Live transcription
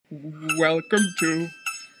Welcome to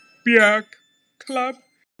Björk Club.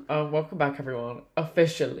 Welcome back, everyone.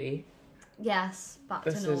 Officially, Yes, back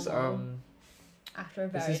this to normal. is after a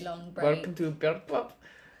this very is long break. welcome to Björk Club.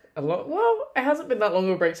 Well, it hasn't been that long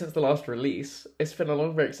of a break since the last release. It's been a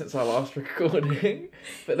long break since our last recording,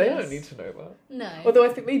 but they don't need to know that. No. Although I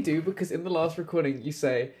think they do, because in the last recording you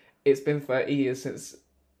say it's been 30 years since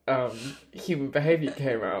Human Behaviour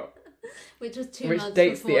came out, Which was 2 which months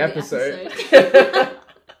dates before the episode.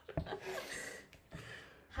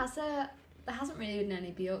 There hasn't really been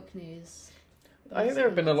any Björk news. I think there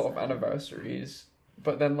have been a lot of anniversaries,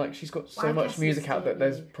 but then like she's got so much music out that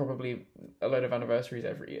there's probably a load of anniversaries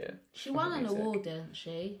every year. She won an award, didn't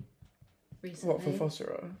she? Recently. What, for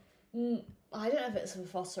Fosterer? I don't know if it's for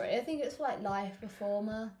Foster. I think it's for like live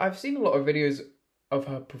performer. I've seen a lot of videos of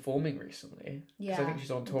her performing recently. Yeah. Because I think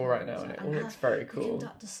she's on tour right now and it all looks very cool. The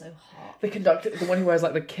conductor's so hot. The conductor, the one who wears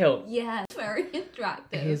like the kilt. Yeah, very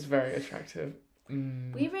attractive. He is very attractive.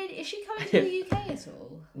 Is she coming to the UK at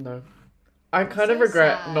all? No. I kind of so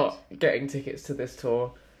regret sad. not getting tickets to this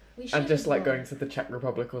tour and just like gone. going to the Czech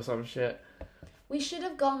Republic or some shit. We should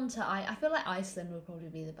have gone to... I feel like Iceland would probably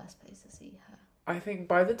be the best place to see her. I think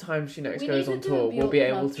by the time she next We goes need on to do a tour, we'll be Björk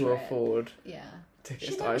able club to trip. afford Yeah.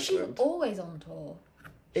 tickets to Iceland. She's always on tour.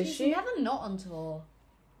 Is She's she? never not on tour.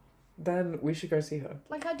 Then we should go see her.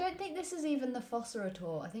 Like, I don't think this is even the Foster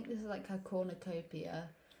tour. I think this is like her Cornucopia.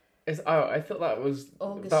 I thought that was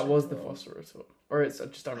August the tour. Foster tour. Or it's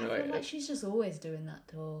just I unrelated. feel like she's just always doing that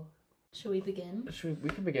tour. Shall we begin? We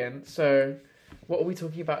can begin. So, what are we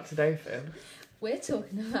talking about today, Finn? We're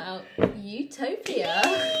talking about Utopia.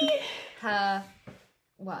 Her...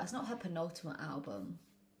 Well, it's not her penultimate album,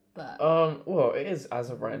 but... Well, it is as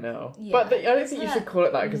of right now. Yeah, But I don't it's think you her should call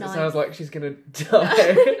it that because it ninth. sounds like she's gonna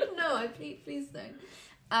die. No, please don't.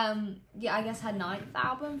 Yeah, I guess her 9th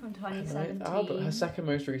album from 2017. Album, her second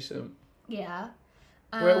most recent. Yeah.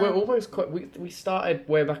 We're almost quite. We started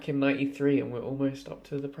way back in '93 and we're almost up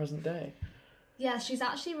to the present day. Yeah, she's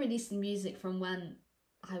actually releasing music from when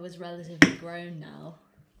I was relatively grown now.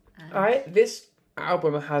 This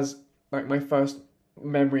album has like my first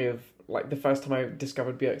memory of like the first time I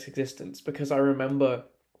discovered Björk's existence, because I remember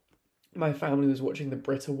my family was watching the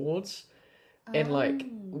Brit Awards in like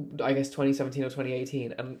I guess 2017 or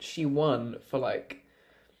 2018, and she won for like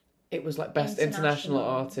it was like best international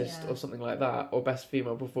artist or something like that, or best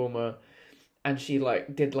female performer, and she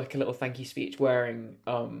like did like a little thank you speech wearing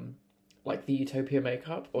like the Utopia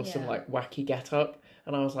makeup or some like wacky get up,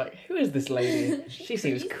 and I was like, who is this lady? She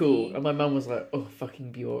seems cool. And my mum was like, oh,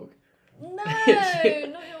 fucking Björk. No, not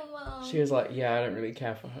your mum. She was like, yeah, I don't really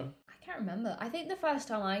care for her. I can't remember. I think the first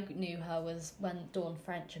time I knew her was when Dawn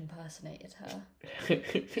French impersonated her.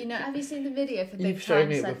 You know, have you seen the video for Big You've shown Time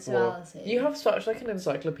me it before. Sensuality? You have such like an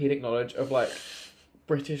encyclopedic knowledge of like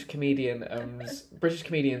British comedians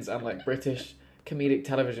and like British comedic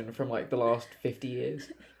television from like the last 50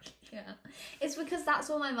 years. Yeah, it's because that's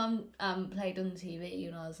what my mum played on TV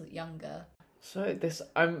when I was younger. So this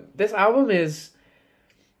album is.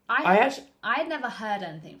 I had never heard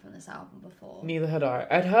anything from this album before. Neither had I.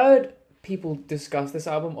 I'd heard people discuss this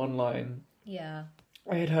album online. Yeah.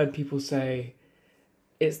 I had heard people say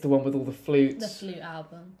it's the one with all the flutes. The flute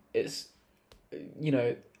album. It's, you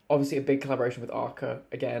know, obviously a big collaboration with Arca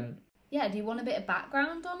again. Yeah, do you want a bit of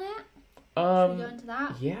background on it? Should we go into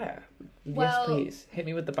that? Yeah. Well, yes, please. Hit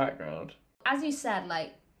me with the background. As you said,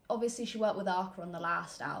 like, obviously she worked with Arca on the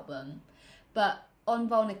last album, but on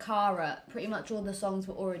Volnicara, pretty much all the songs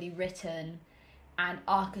were already written, and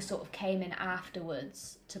Arca sort of came in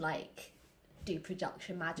afterwards to, like, do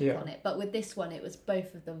production magic on it. But with this one, it was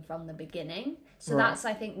both of them from the beginning. So that's,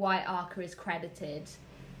 I think, why Arca is credited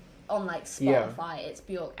on, like, Spotify. Yeah. It's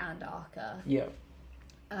Björk and Arca. Yeah.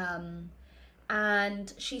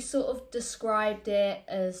 And she sort of described it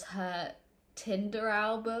as her Tinder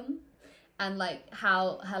album, and like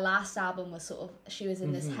how her last album was sort of, she was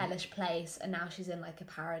in this hellish place and now she's in like a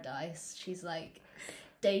paradise. She's like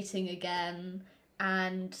dating again,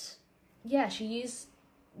 and yeah, she used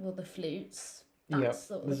the flutes. That's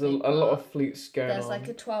sort of there's a lot of flutes going on. There's like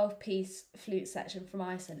a 12-piece flute section from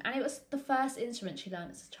Iceland, and it was the first instrument she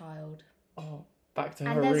learned as a child. Oh. Back to her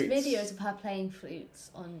and there's roots. videos of her playing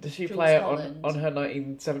flutes on. Does she Jules play it Holland. on her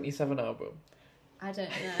 1977 album? I don't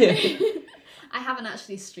know. I haven't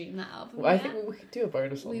actually streamed that album. Well, I yet. think we could do a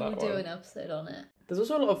bonus on that one. We will do an episode on it. There's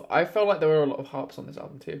also a lot of. I felt like there were a lot of harps on this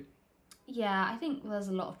album too. Yeah, I think there's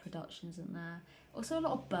a lot of productions in there. Also, a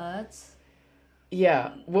lot of birds.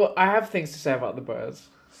 Yeah, well, I have things to say about the birds.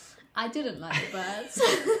 I didn't like the birds.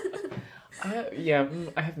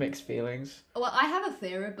 I have mixed feelings. Well, I have a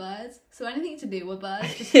fear of birds, so anything to do with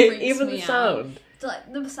birds just freaks Even me the sound. out. So,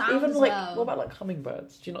 like the sound Even as like, well. what about like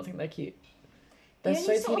hummingbirds? Do you not think they're cute? The They're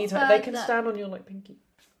only so sort teeny of tiny. They bird can that- stand on your like pinky.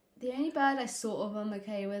 The only bird I sort of am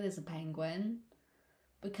okay with is a penguin,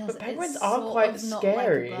 because But penguins it's are sort quite of not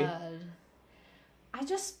scary. Like a bird.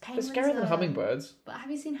 They're Penguins scarier than are- hummingbirds. But have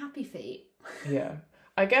you seen Happy Feet? Yeah.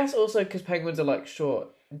 I guess also because penguins are like short.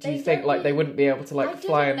 Do you They think don't like they really- wouldn't be able to I like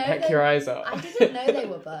fly didn't and know peck they- your eyes out? I didn't know they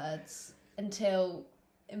were birds until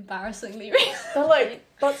embarrassingly recently. They're like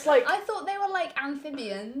that's like I thought they were like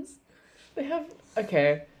amphibians. they have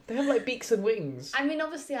they have like beaks and wings. I mean,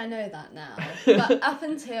 obviously I know that now, but up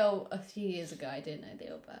until a few years ago, I didn't know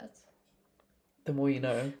they were birds. The more you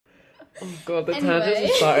know. Oh god, the Anyway. tangents have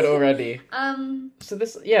started already. Um. So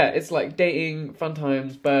this, it's like dating, fun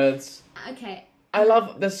times, birds. Okay.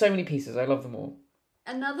 There's so many pieces. I love them all.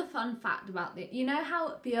 Another fun fact about you know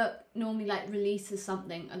how Björk normally like releases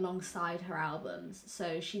something alongside her albums?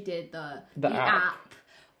 So she did the app,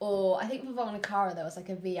 or I think for Volnikara there was like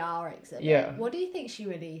a VR exhibit. Yeah. What do you think she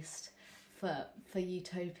released for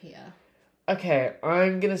Utopia? Okay,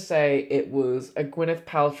 I'm gonna say it was a Gwyneth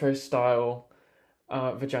Paltrow style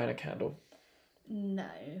vagina candle. No.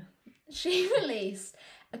 She released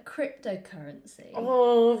a cryptocurrency.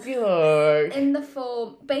 Oh, Björk. In the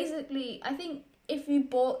form, basically, I think if you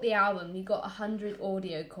bought the album, you got 100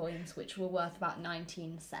 audio coins, which were worth about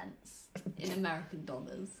 19 cents in American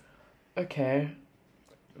dollars. Okay.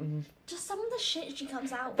 Just some of the shit she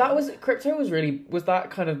comes out That with. was that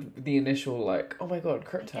kind of the initial like, oh my god,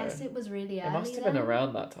 crypto. I guess it was really early. It must have then. been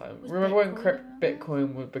around that time. Was Remember when Bitcoin around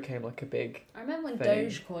Bitcoin became like a big... I remember when thing.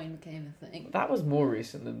 Dogecoin became a thing. That was more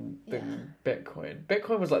recent than Bitcoin.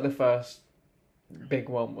 Bitcoin was like the first big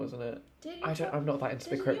one, wasn't it? I'm not that into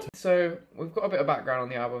the crypto. So we've got a bit of background on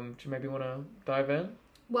the album. Do you maybe want to dive in?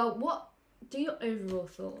 Well, what do your overall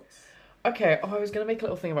thoughts? Okay, I was going to make a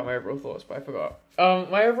little thing about my overall thoughts, but I forgot.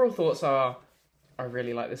 My overall thoughts are, I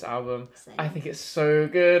really like this album. Same. I think it's so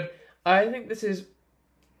good. I think this is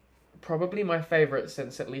probably my favourite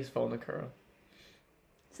since at least Volnikara.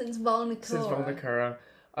 Since Volnikara.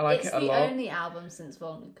 I like it a lot. It's the only album since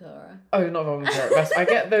Volnikara. Oh, not Volnikara. I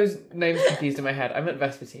get those names confused in my head. I meant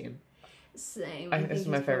Vespertine. Same. This is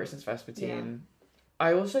my favourite since Vespertine. Yeah.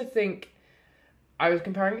 I also think... I was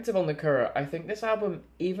comparing it to Volnikara. I think this album,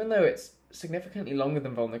 even though it's significantly longer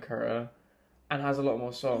than Volnikara and has a lot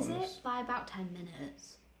more songs... Is it by about 10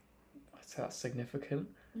 minutes? I'd say that's significant.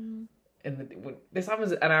 Mm. This album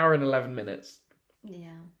is an hour and 11 minutes. Yeah,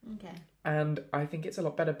 okay. And I think it's a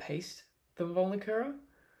lot better paced than Volnikara.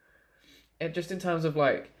 It just in terms of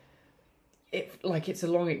it's a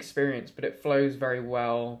long experience, but it flows very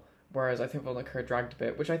well. Whereas I think Volnikara dragged a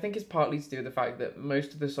bit, which I think is partly to do with the fact that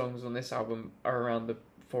most of the songs on this album are around the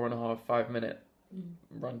 4.5, 5 minute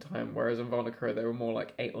runtime, whereas on Volnikara they were more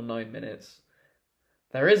like 8 or 9 minutes.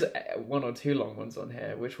 There is 1 or 2 long ones on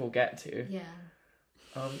here, which we'll get to. Yeah.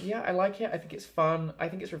 I like it. I think it's fun. I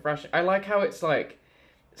think it's refreshing. I like how it's like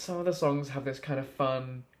some of the songs have this kind of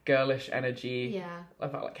fun, girlish energy. Yeah.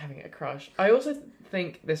 About like having a crush. I also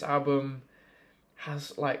think this album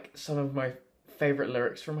has like some of my favourite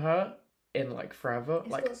lyrics from her in like forever.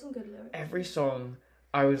 It's like got some good lyrics. every song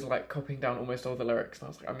I was like copying down almost all the lyrics and I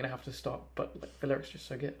was like, I'm gonna have to stop, but like the lyrics are just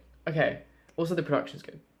so good. Okay. Also the production's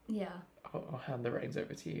good. Yeah. I'll hand the reins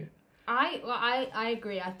over to you. I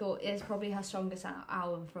agree. I thought it's probably her strongest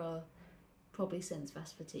album probably since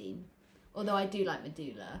Vespertine. Although I do like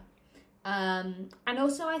Medulla. And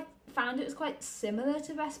also I found it was quite similar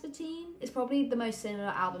to Vespertine. It's probably the most similar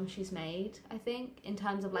album she's made, I think, in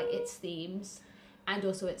terms of like its themes and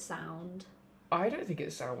also its sound. I don't think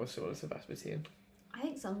its sound was similar to Vespertine. I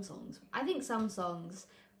think some songs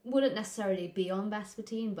wouldn't necessarily be on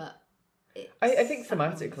Vespertine, but I think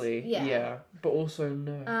thematically, yeah, but also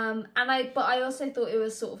no. But I also thought it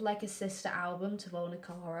was sort of like a sister album to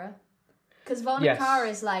Volnikara, because Volnikara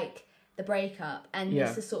is like the breakup, and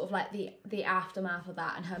this is sort of like the aftermath of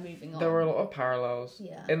that and her moving on. There were a lot of parallels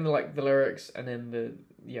in like the lyrics and in the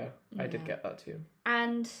I did get that too.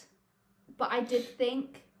 But I did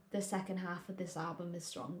think the second half of this album is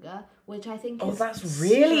stronger, which I think is that's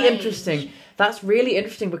really strange. interesting. That's really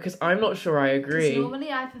interesting because I'm not sure I agree.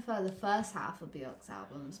 Normally I prefer the first half of Björk's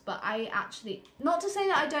albums, but I actually, not to say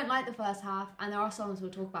that I don't like the first half, and there are songs we'll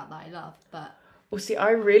talk about that I love, but... Well, see,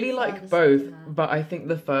 I really like both, but I think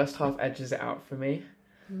the first half edges it out for me.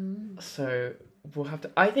 So we'll have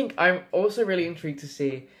to... I think I'm also really intrigued to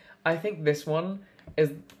see... I think this one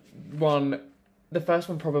is the first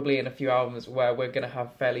one probably in a few albums where we're going to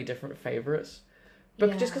have fairly different favourites.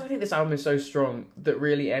 But just because I think this album is so strong that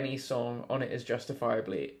really any song on it is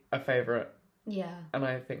justifiably a favourite. Yeah. And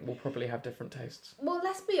I think we'll probably have different tastes. Well,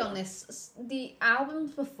 let's be honest. The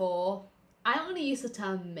albums before, I don't want to use the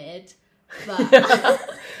term mid, but...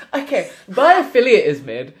 Okay, By Affiliate is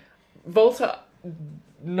mid. Volta,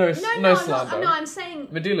 no slander. No, I'm saying...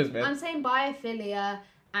 Medulla's mid. I'm saying Biophilia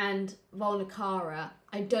and Volnicara,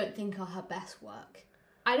 I don't think are her best work.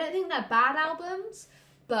 I don't think they're bad albums,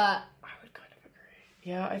 but... I would kind of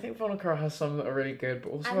agree. Yeah, I think Volnicara has some that are really good,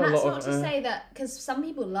 but also and a that's lot not of... to say that... Because some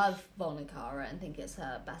people love Volnicara and think it's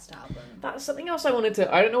her best album. That's something else I wanted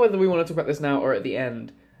to... I don't know whether we want to talk about this now or at the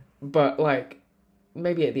end, but, like,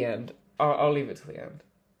 maybe at the end. I'll leave it till the end.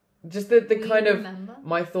 Just the kind of... Remember?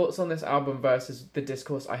 My thoughts on this album versus the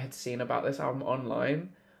discourse I had seen about this album online.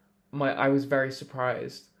 I was very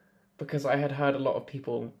surprised because I had heard a lot of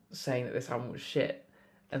people saying that this album was shit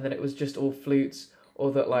and that it was just all flutes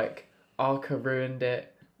or that, like, Arca ruined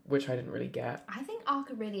it, which I didn't really get. I think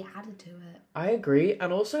Arca really added to it. I agree.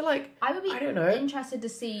 And also, like, I would be don't know. interested to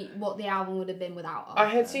see what the album would have been without Arca. I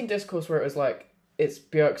had seen discourse where it was like, it's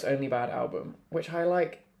Björk's only bad album, which I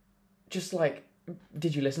like, just like,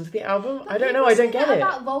 did you listen to the album? But I don't know, people I don't say get that it.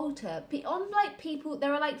 about Volta. On, like, people,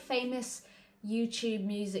 there are, like, famous YouTube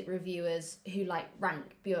music reviewers who, like,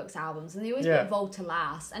 rank Björk's albums, and they always put Volta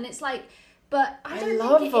last, and it's like, but I don't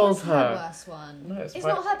love think it Volta. is her worst one. No, it's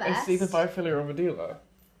not her best. It's either Biophilia or Medulla.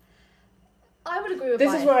 I would agree with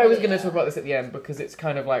This is where I was going to Biophilia. talk about this at the end, because it's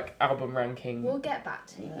kind of like album ranking We'll get back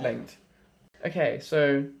to it. linked. Okay,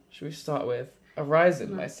 so should we start with Arise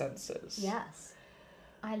in My Senses? Yes.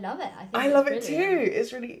 I love it. I it's love it brilliant. too.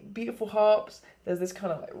 It's really beautiful harps. There's this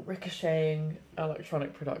kind of like ricocheting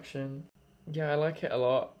electronic production. Yeah, I like it a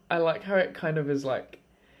lot. I like how it kind of is like,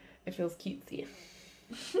 it feels cutesy.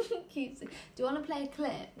 Cute. Do you want to play a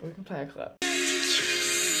clip? We can play a clip.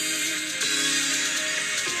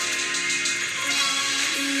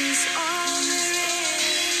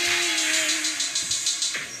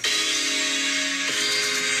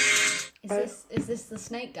 Is this the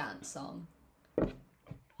snake dance song?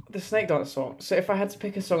 The snake dance song. So if I had to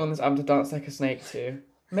pick a song on this album to dance like a snake to,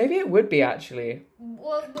 maybe it would be actually.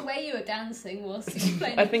 Well, the way you were dancing was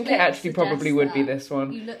playing I think it actually probably would be this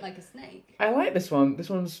one. You look like a snake. I like this one.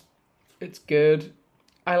 It's good.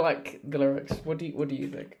 I like the lyrics. What do you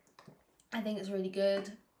think? I think it's really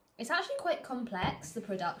good. It's actually quite complex, the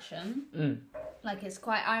production. Like, it's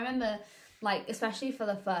quite... I remember, like, especially for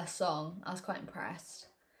the first song, I was quite impressed.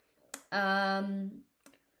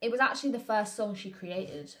 It was actually the first song she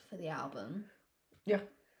created for the album. Yeah.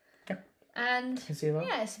 And, I can see that.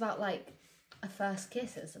 yeah, it's about, like, a first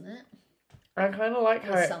kiss, isn't it? I kind of like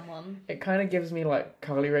how With someone. it kind of gives me, like,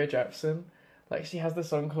 Carly Rae Jepsen. Like, she has the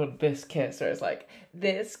song called This Kiss, where it's like,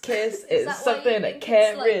 this kiss is that why something you I think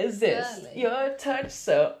can't it's, like, resist. girly? Your touch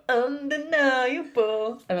so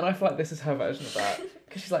undeniable. And then I feel like this is her version of that.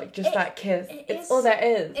 Because she's like, just that kiss. It's all there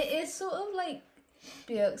is. It is sort of like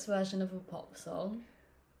Björk's version of a pop song,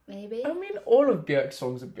 maybe. I mean, all of Björk's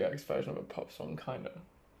songs are Björk's version of a pop song, kind of.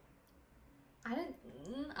 I don't...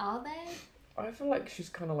 Are they? I feel like she's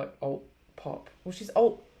kind of like alt pop. Well, she's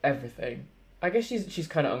alt everything. I guess she's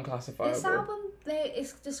kind of unclassifiable. This album,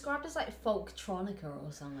 it's described as like folktronica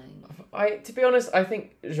or something. To be honest, I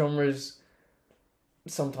think genres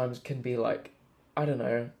sometimes can be like, I don't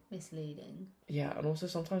know. Misleading. Yeah, and also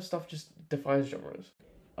sometimes stuff just defies genres.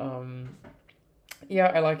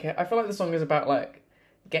 Yeah, I like it. I feel like the song is about like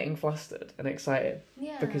getting flustered and excited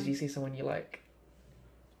Yeah. because you see someone you like.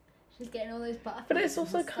 She's getting all those butterflies. But it's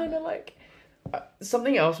also kind of like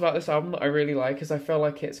something else about this album that I really like is I feel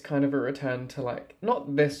like it's kind of a return to like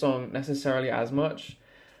not this song necessarily as much,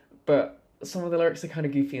 but some of the lyrics are kind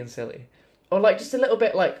of goofy and silly, or like just a little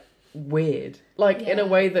bit like weird, like in a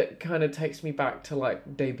way that kind of takes me back to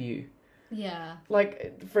like debut. Yeah.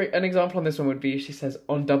 Like for an example on this one would be she says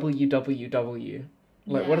on www.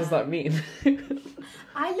 Like what does that mean?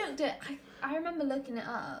 I looked at. I remember looking it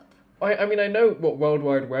up. I mean I know what World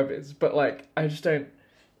Wide Web is, but like I just don't.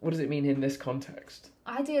 What does it mean in this context?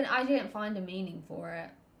 I didn't find a meaning for it.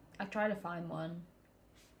 I tried to find one.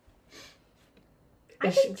 Do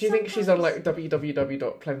you think she's on like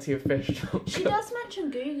www.plentyoffish.com? She does mention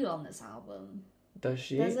Google on this album. Does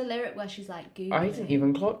she? There's a lyric where she's like Google. I didn't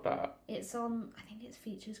even clock that. It's on. I think it's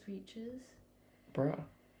Features Creatures. Bruh.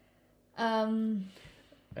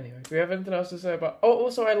 Anyway, do we have anything else to say about... Oh,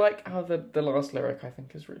 also I like how the last lyric I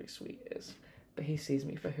think is really sweet is, but he sees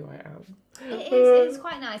me for who I am. It's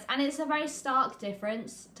quite nice, and it's a very stark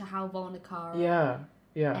difference to how Volnicara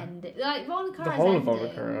ended. Like Volnicara's The whole of ending,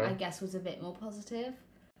 Volnicara. I guess, was a bit more positive,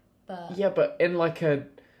 but Yeah, but in like a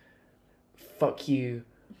fuck you,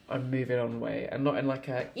 I'm moving on way, and not in like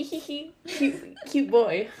a cute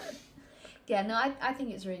boy. Yeah, no, I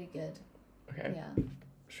think it's really good. Okay. Yeah.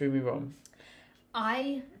 Should we move on?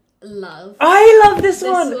 I love this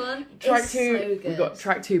one. This one Track is 2, so good. we've got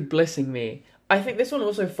track 2, Blissing Me. I think this one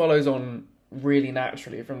also follows on really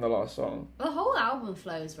naturally from the last song. The whole album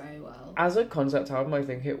flows very well. As a concept album, I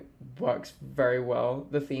think it works very well.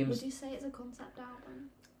 The themes... Would you say it's a concept album?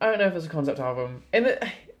 I don't know if it's a concept album.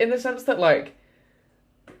 In the sense that, like,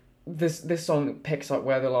 this song picks up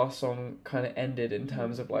where the last song kind of ended in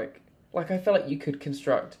terms of, like, I feel like you could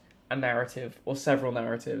construct a narrative or several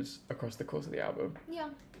narratives across the course of the album. Yeah.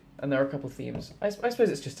 And there are a couple of themes. I suppose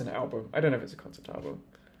it's just an album. I don't know if it's a concept album.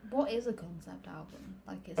 What is a concept album?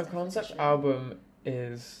 Like its A concept definition? album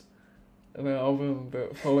is an album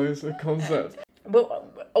that follows a concept.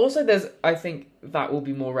 Well, also I think that will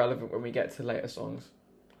be more relevant when we get to later songs.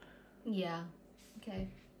 Yeah. Okay.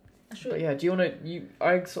 But yeah, do you want to...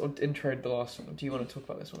 I sort of introed the last song. Do you want to talk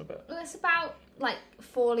about this one a bit? Well, it's about, like,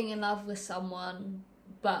 falling in love with someone,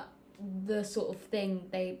 but the sort of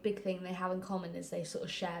big thing they have in common is they sort of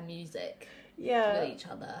share music with each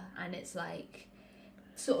other. And it's, like,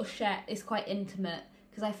 sort of it's quite intimate.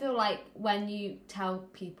 Because I feel like when you tell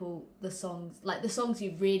people the songs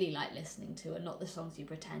you really like listening to and not the songs you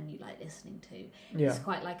pretend you like listening to, it's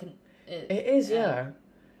quite like it is, yeah.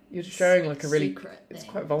 You're sharing like a really... secret It's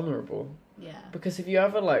thing. quite vulnerable. Yeah. Because if you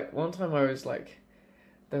ever, like... One time I was like...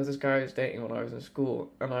 There was this guy I was dating when I was in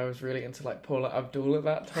school, and I was really into, like, Paula Abdul at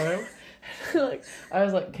that time. Like, I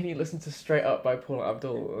was like, can you listen to Straight Up by Paula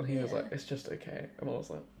Abdul? And he was like, it's just okay. And I was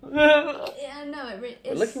like... Yeah, no, it really...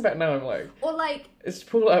 But looking back now, I'm like... Or, like... It's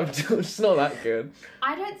Paula Abdul, it's not that good.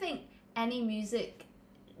 I don't think any music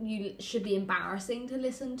you should be embarrassing to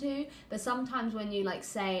listen to, but sometimes when you, like,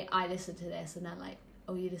 say, I listen to this, and they're like,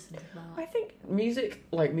 oh, you listen to that. I think music,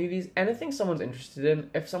 like movies, anything someone's interested in,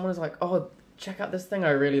 if someone is like, oh, check out this thing I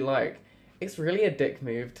really like, it's really a dick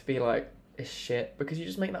move to be like, it's shit, because you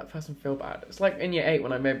just make that person feel bad. It's like in year 8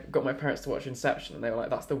 when I got my parents to watch Inception, and they were like,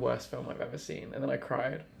 that's the worst film I've ever seen, and then I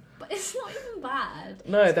cried. But it's not even bad.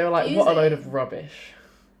 No, it's they were like, what a load of rubbish.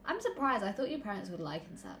 I'm surprised. I thought your parents would like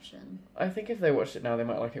Inception. I think if they watched it now, they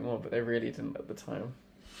might like it more, but they really didn't at the time.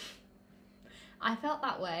 I felt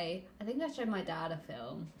that way. I think I showed my dad a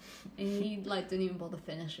film, and he like didn't even bother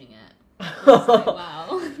finishing it. I was like,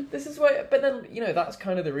 wow. This is why, but then, you know, that's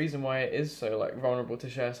kind of the reason why it is so, like, vulnerable to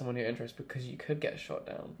share someone your interest, because you could get shot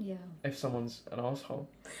down. Yeah. If someone's an asshole.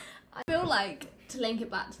 I feel like, to link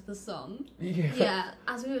it back to the song,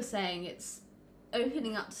 as we were saying, it's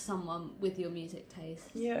opening up to someone with your music taste.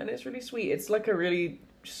 Yeah, and it's really sweet. It's like a really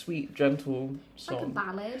sweet, gentle song. Like a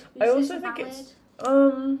ballad. I also think it's,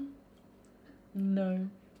 no.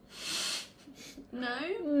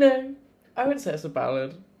 No? I wouldn't say it's a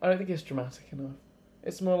ballad. I don't think it's dramatic enough.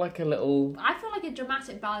 It's more like a little... I feel like a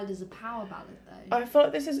dramatic ballad is a power ballad, though. I feel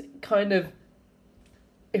like this is kind of...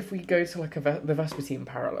 If we go to, like, the Vespertine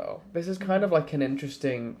parallel, this is kind of like an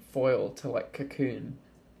interesting foil to, like, Cocoon.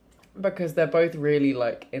 Because they're both really,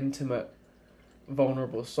 like, intimate,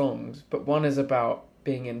 vulnerable songs. But one is about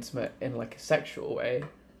being intimate in, like, a sexual way,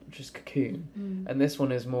 which is Cocoon. And this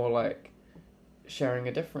one is more, like, sharing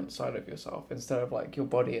a different side of yourself. Instead of, like, your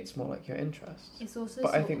body, it's more like your interests. It's also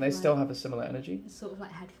but I think they still have a similar energy. It's sort of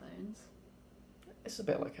like headphones. It's a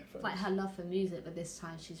bit like headphones. Like her love for music, but this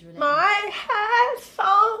time she's really... My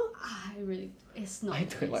headphones! It's not... I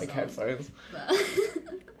don't like headphones. But...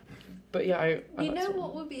 But yeah, I you know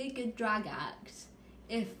what would be a good drag act?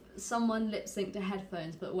 If someone lip synced to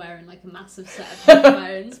headphones but wearing like a massive set of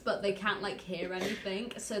headphones, but they can't like hear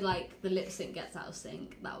anything, so like the lip sync gets out of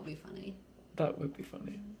sync. That would be funny. That would be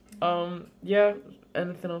funny. Yeah,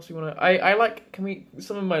 anything else you want to... I like...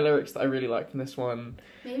 Some of my lyrics that I really liked in this one...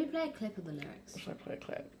 Maybe play a clip of the lyrics. Should I play a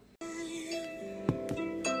clip?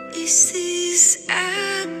 Is this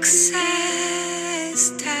access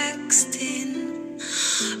texting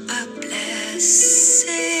a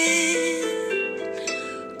blessing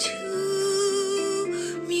to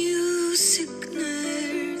music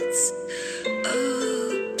nerds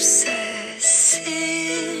obsessing?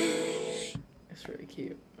 It's really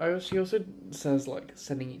cute. She also says, like,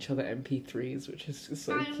 sending each other MP3s, which is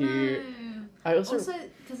so I cute. know. I also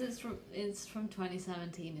because it's from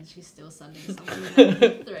 2017 and she's still sending something in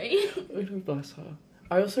MP3. Oh, bless her.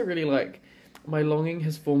 I also really like, my longing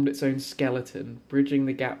has formed its own skeleton, bridging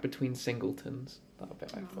the gap between singletons. That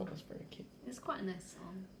bit I thought was very cute. It's quite a nice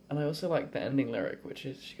song. And I also like the ending lyric, which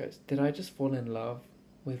is, she goes, did I just fall in love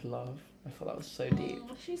with love? I thought that was so deep.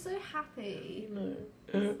 Oh, she's so happy. No.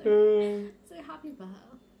 So happy for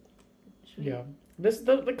her. Yeah.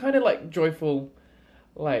 The kind of, like, joyful,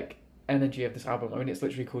 like, energy of this album, I mean, it's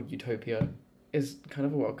literally called Utopia, is kind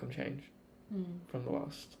of a welcome change from the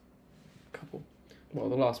last couple. Well,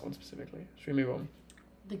 the last one specifically. Should we move on?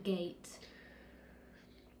 The Gate.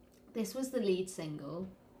 This was the lead single.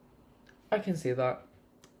 I can see that.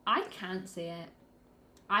 I can't see it.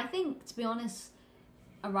 I think, to be honest,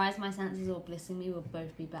 Arise My Senses or Blissing Me would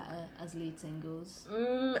both be better as lead singles.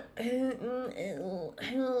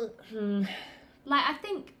 Like, I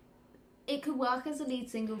think it could work as a lead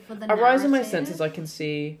single for the Arise My narrative. Senses I can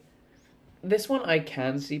see. This one I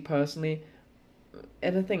can see personally.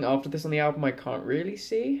 Anything after this on the album I can't really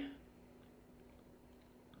see.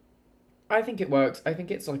 I think it works. I think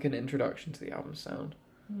it's like an introduction to the album sound.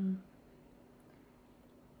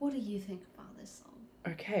 What do you think about this song?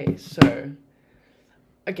 Okay, so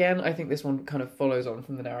again, I think this one kind of follows on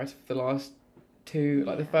from the narrative of the last two.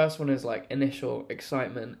 Like the first one is like initial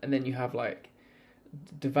excitement, and then you have like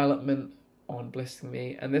development on Blissing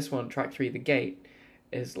Me, and this one, track 3, The Gate,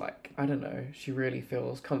 is like, I don't know, she really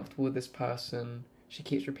feels comfortable with this person. She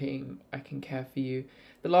keeps repeating, I can care for you.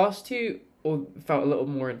 The last two all felt a little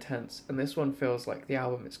more intense, and this one feels like the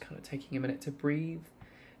album is kind of taking a minute to breathe.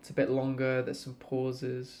 It's a bit longer, there's some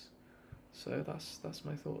pauses. So that's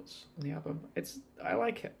my thoughts on the album. I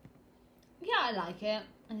like it. Yeah, I like it.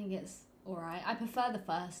 I think it's alright. I prefer the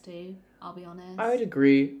first two, I'll be honest. I would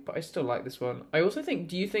agree, but I still like this one. I also think,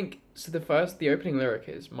 do you think, so the opening lyric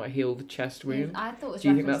is, my healed chest wound? I thought it was Do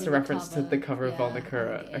you think that's a referencing reference the to the cover of Yeah,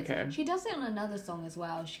 Volnicura? I think it is. Okay. She does it on another song as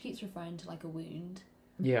well. She keeps referring to like a wound.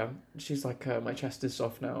 Yeah, she's like, my chest is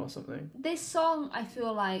soft now or something. This song, I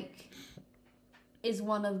feel like, is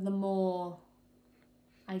one of the more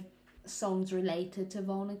songs related to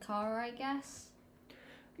Volnicura, I guess.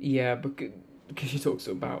 Yeah, because she talks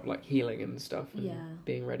about like healing and stuff and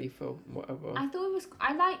being ready for whatever. I thought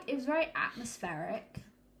it was very atmospheric.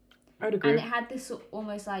 I'd agree. And it had this sort of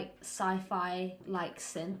almost like sci-fi like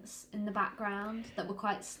synths in the background that were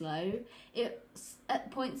quite slow. At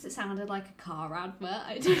points it sounded like a car advert.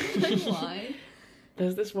 I don't know why.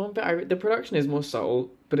 There's this one bit, the production is more subtle,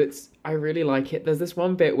 but I really like it. There's this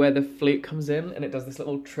one bit where the flute comes in and it does this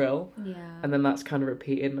little trill. Yeah. And then that's kind of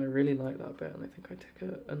repeated, and I really like that bit, and I think I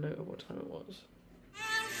took a note of what time it was.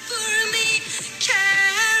 For me,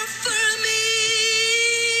 care for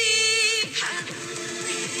me, care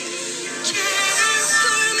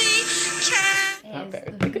for me, care. It is That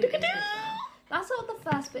the bit. flute is good. That's sort of the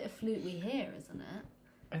first bit of flute we hear, isn't it?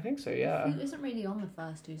 I think so, yeah. The flute isn't really on the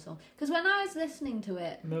first two songs. Because when I was listening to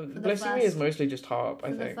it No, for the Blessing Me first- is mostly just harp, I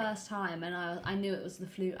for the think. first time, and I knew it was the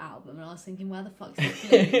flute album, and I was thinking, where the fuck's the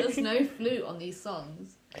flute? There's no flute on these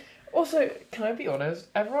songs. Also, can I be honest?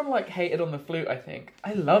 Everyone like hated on the flute, I think.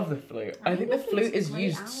 I love the flute. I think the flute is great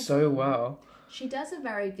used album. so well. She does a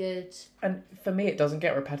very good. And for me, it doesn't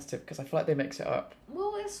get repetitive because I feel like they mix it up.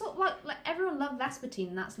 Well, it's sort of like everyone loved Vespertine,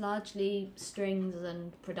 and that's largely strings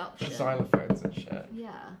and production. Xylophones and shit.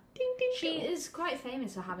 Yeah. She is quite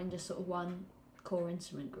famous for having just sort of one core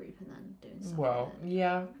instrument group and then doing stuff. Well, with it.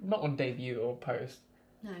 yeah, not on debut or post.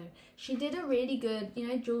 No, she did a really good. You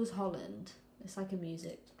know, Jules Holland. It's like a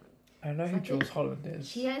music. I don't know who like Jules Holland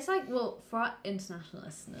is. Yeah, it's like, well, for our international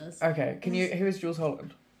listeners. Okay, who is Jules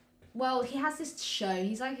Holland? Well, he has this show.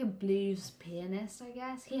 He's like a blues pianist, I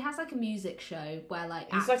guess. He has like a music show where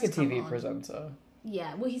like He's like a acts come TV on. presenter.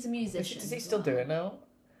 Yeah, well, he's a musician. Does he as still well. do it now?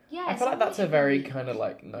 Yeah, I it's feel like on that's a very TV. kind of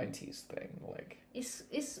like 90s thing. Like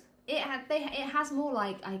It has more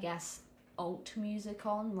like, I guess, alt music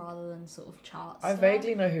on rather than sort of charts. I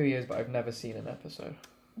vaguely know who he is, but I've never seen an episode.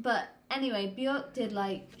 But anyway, Björk did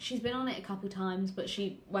she's been on it a couple times, but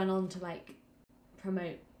she went on to like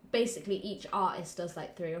promote. Basically, each artist does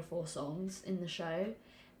like 3 or 4 songs in the show,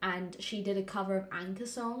 and she did a cover of Anchor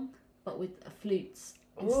Song, but with flutes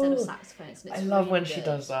instead of Ooh, saxophones. And I it's love really when she good.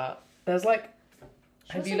 does that. There's like,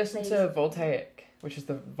 She have you also listened plays- to Voltaic, which is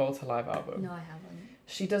the Volta live album? No, I haven't.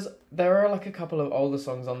 She does. There are like a couple of older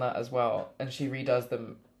songs on that as well, and she redoes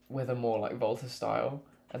them with a more like Volta style.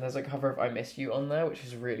 And there's a cover of "I Miss You" on there, which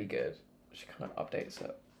is really good. She kind of updates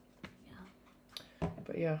it. Yeah.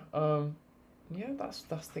 But yeah,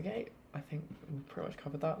 that's The Gate. I think we pretty much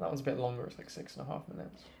covered that. That was a bit longer. It's like 6.5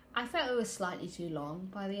 minutes. I felt it was slightly too long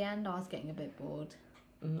by the end. I was getting a bit bored.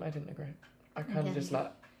 I didn't agree. I kind of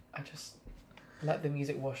Okay. just let the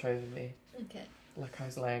music wash over me, Okay. like I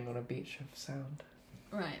was laying on a beach of sound.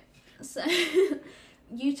 Right. So,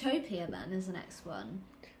 Utopia then is the next one.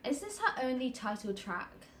 Is this her only title track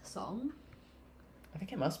song? I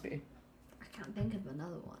think it must be. I can't think of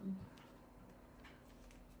another one.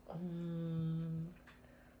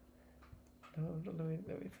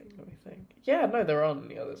 Let me think. Yeah, no, there aren't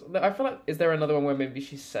any others. I feel like, is there another one where maybe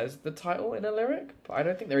she says the title in a lyric? But I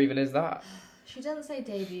don't think there even is that. She doesn't say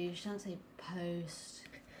debut, she doesn't say post.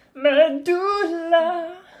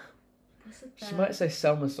 Medulla. What's it She there? might say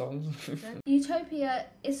Selma songs. Utopia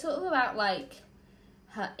is sort of about like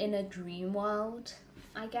her inner dream world,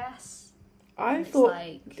 I guess. I And it's thought.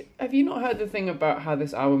 like, Have you not heard the thing about how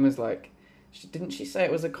this album is like? Didn't she say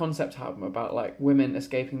it was a concept album about like women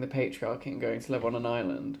escaping the patriarchy and going to live on an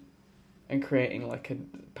island and creating like a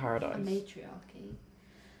paradise? a matriarchy.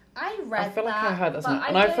 I read I feel like that, I heard that, but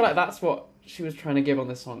and I feel like that's what she was trying to give on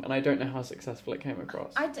this song, and I don't know how successful it came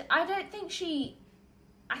across. I don't think she...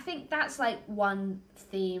 I think that's like one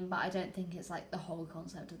theme, but I don't think it's like the whole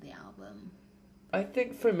concept of the album. I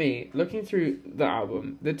think for me, looking through the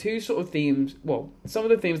album, the two sort of themes, well, some of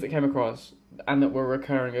the themes that came across and that were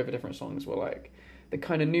recurring over different songs were like the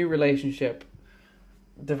kind of new relationship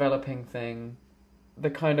developing thing, the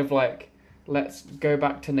kind of like, let's go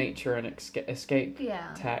back to nature and escape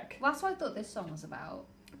Yeah. tech. Well, that's what I thought this song was about.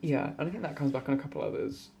 Yeah, and I think that comes back on a couple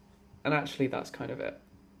others. And actually, that's kind of it.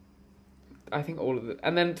 I think all of it.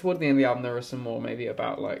 And then towards the end of the album, there are some more maybe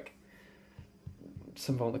about like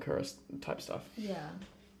some Volnicurus type stuff. Yeah.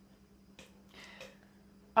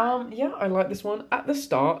 Yeah, I like this one. At the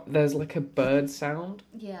start, there's like a bird sound,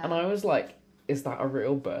 Yeah. and I was like, "Is that a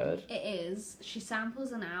real bird?" It is. She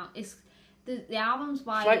samples an out. It's the album's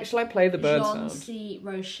by Shall I play the bird Jean sound? C.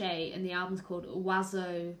 Roche, and the album's called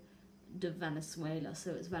Oiseau de Venezuela,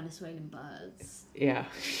 so it's Venezuelan birds. Yeah.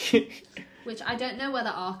 Which I don't know whether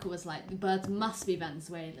Arca was like, the birds must be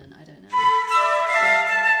Venezuelan. I don't know.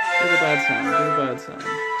 Do the bird sound. Do the bird sound.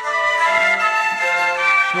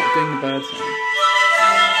 She's not doing the bird sound.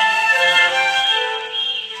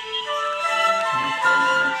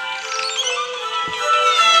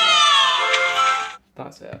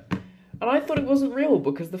 That's it. And I thought it wasn't real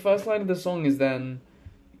because the first line of the song is then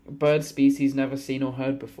bird species never seen or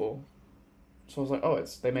heard before. So I was like, oh,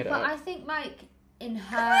 they made it But up. I think like in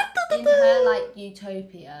her like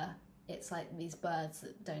utopia, it's like these birds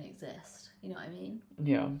that don't exist. You know what I mean?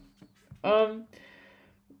 Yeah.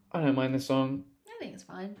 I don't mind this song. I think it's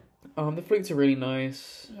fine. The flutes are really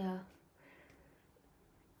nice. Yeah.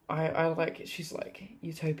 I like it. She's like,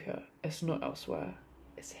 Utopia, it's not elsewhere,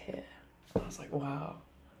 it's here. I was like, wow,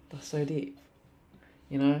 that's so deep.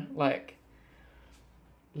 You know, like,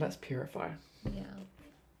 let's purify. Yeah.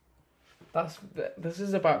 This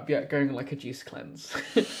is about Björk going like a juice cleanse.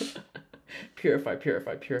 Purify,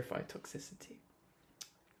 purify, purify toxicity.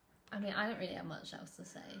 I mean, I don't really have much else to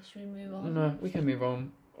say. Should we move on? No, we can move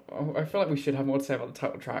on. I feel like we should have more to say about the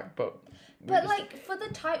title track, but... But like for the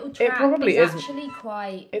title track, probably it's isn't- actually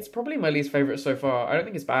quite. It's probably my least favourite so far. I don't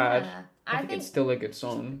think it's bad. Yeah. I think it's still a good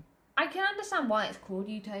song. I can understand why it's called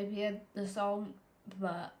Utopia, the song,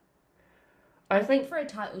 but I I think think... for a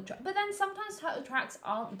title track. But then sometimes title tracks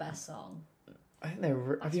aren't the best song. I think they're...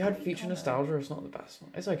 Have That's you had pretty Future common. Nostalgia? It's not the best song.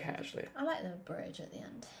 It's okay, actually. I like the bridge at the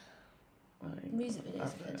end. Like, Music videos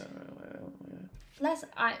are good. yeah.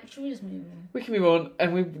 Should we just move on? We can move on,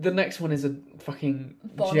 and the next one is a fucking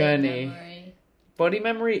Body journey. Memory. Body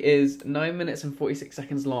Memory is 9 minutes and 46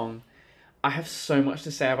 seconds long. I have so much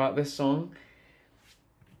to say about this song.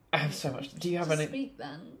 I have so much. Do you have Just any? speak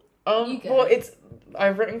then. You go. Well,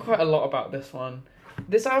 I've written quite a lot about this one.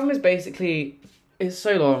 This album is basically, it's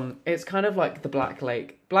so long. It's kind of like the Black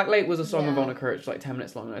Lake. Black Lake was a song of Yeah. Honor Courage, like 10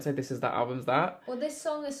 minutes long, and I said this is that album's that. Well, this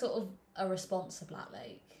song is sort of a response to Black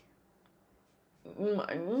Lake.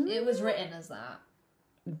 Mm, It was written as that.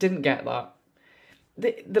 Didn't get that.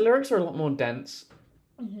 The lyrics are a lot more dense.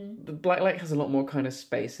 Mm-hmm. The Black Lake has a lot more kind of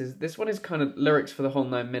spaces. This one is kind of lyrics for the whole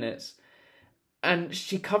 9 minutes. And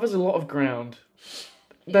she covers a lot of ground.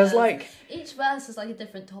 There's Yeah. like... Each verse is like a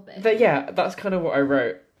different topic. Yeah, that's kind of what I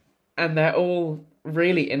wrote. And they're all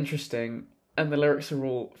really interesting. And the lyrics are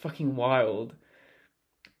all fucking wild.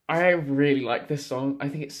 I really like this song. I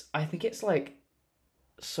think it's like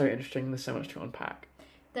so interesting. There's so much to unpack.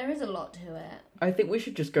 There is a lot to it. I think we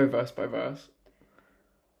should just go verse by verse.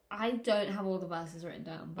 I don't have all the verses written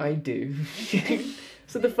down. But I do.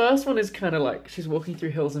 So the first one is kind of like she's walking through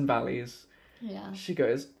hills and valleys. yeah. She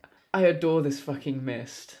goes, I adore this fucking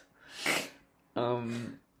mist.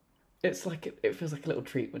 It's like it feels like a little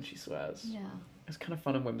treat when she swears. Yeah. It's kind of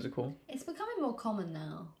fun and whimsical. It's becoming more common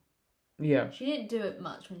now. Yeah, She didn't do it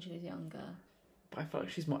much when she was younger. but I feel like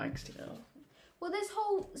she's more angsty now. Well, this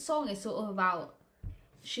whole song is sort of about...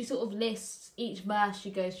 She sort of lists each verse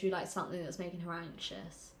she goes through like something that's making her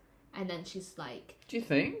anxious. And then she's like... Do you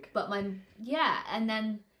think? But my... Yeah, and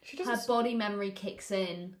then She her doesn't... body memory kicks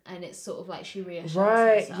in, and it's sort of like she reassures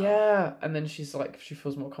Right, herself. yeah. And then she's like, she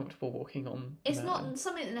feels more comfortable walking on. It's there. not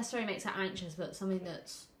something that necessarily makes her anxious, but something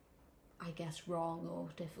that's, I guess, wrong or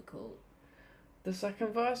difficult. The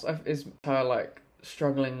second verse is her like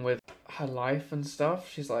struggling with her life and stuff.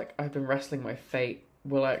 She's like, I've been wrestling my fate.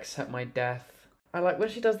 Will I accept my death? I like when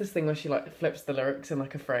she does this thing where she like flips the lyrics in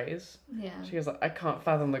like a phrase. Yeah. She goes like, I can't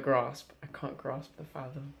fathom the grasp. I can't grasp the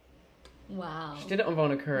fathom. Wow. She did it on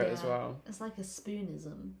Vonacura as Yeah. well. It's like a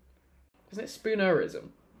spoonism. Isn't it spoonerism?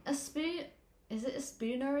 A spoon... Is it a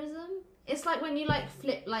spoonerism? It's like when you like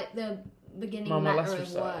flip like the beginning Mama, let's letter of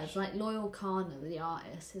research. words. Like Loyal Kana, the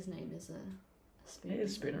artist, his name is a spoonism. It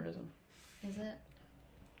is spoonerism. Is it?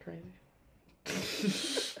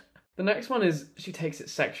 Crazy. The next one is she takes it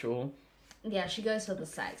sexual. Yeah, she goes for the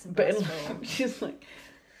sex and But breastful. she's like,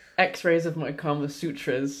 X-rays of my Kama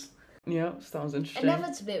Sutras. Yeah, sounds interesting.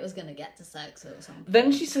 Inevitably it was going to get to sex at some point.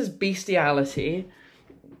 Then she says bestiality,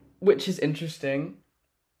 which is interesting.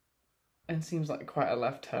 And seems like quite a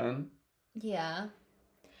left turn. Yeah.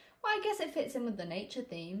 Well, I guess it fits in with the nature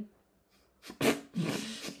theme.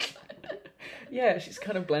 Yeah, she's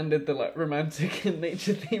kind of blended the like romantic and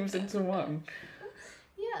nature themes into one.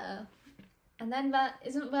 Yeah. And then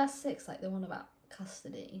isn't verse 6 like the one about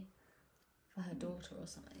custody for her daughter or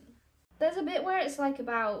something? There's a bit where it's like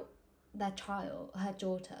about their child, her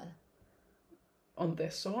daughter. On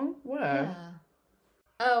this song? Where? Yeah.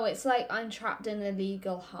 Oh, it's like I'm trapped in a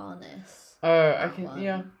legal harness. Oh, I That can, one.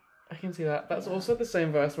 yeah. I can see that. That's Yeah. also the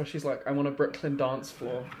same verse where she's like, I want a Brooklyn dance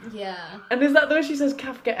floor. Yeah. And is that the way she says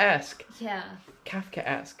Kafka-esque? Yeah.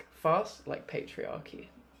 Kafka-esque. Fast, like patriarchy.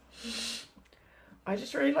 I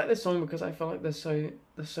just really like this song because I feel like there's so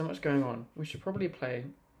much going on. We should probably play.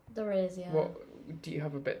 There is, yeah. What do you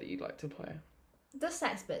have a bit that you'd like to play? The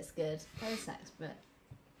sex bit's good. Play the sex bit.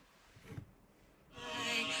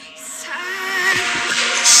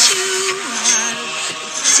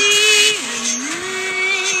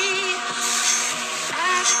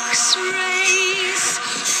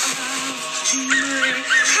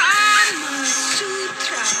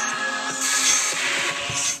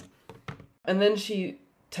 And then she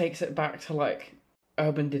takes it back to like,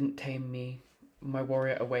 urban didn't tame me, my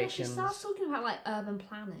warrior Yeah, awakens. she starts talking about like urban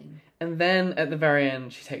planning. And then at the very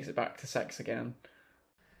end, she takes it back to sex again.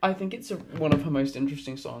 I think it's one of her most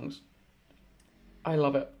interesting songs. I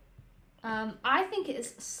love it. I think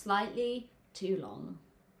it's slightly too long.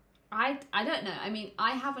 I don't know. I mean,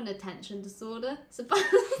 I have an attention disorder, so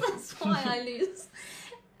that's why I lose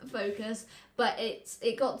focus. But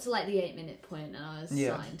it got to like the 8-minute point, and I was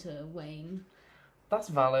starting to wane. That's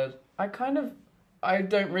valid. I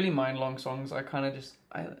don't really mind long songs. I kind of just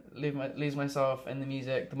lose myself in the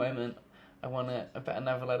music the moment I want it. I better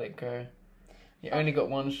never let it go. You only got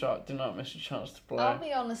one shot. Do not miss your chance to blow. I'll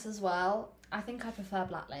be honest as well. I think I prefer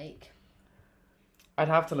Black Lake. I'd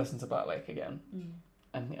have to listen to Black Lake again.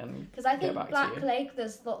 And Because I get think back to Black you. Lake,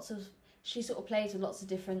 there's lots of... She sort of plays with lots of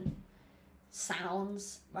different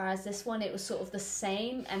sounds, whereas this one, it was sort of the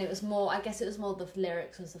same, and it was more... I guess it was more the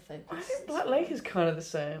lyrics was the focus. I think Black Lake is kind of the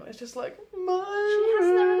same. It's just like... There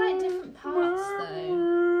are like different parts,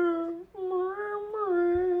 though.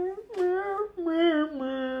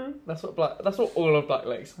 That's what all of Black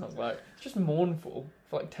Lake sounds like. It's just mournful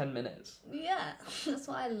for like 10 minutes. Yeah, that's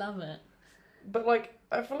why I love it. But like,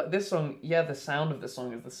 I feel like this song, yeah, the sound of the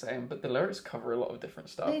song is the same, but the lyrics cover a lot of different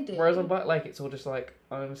stuff. They do. Whereas on Black Lake, it's all just like,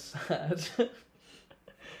 I'm sad.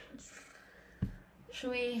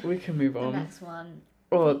 Shall we... We can move The on. next one.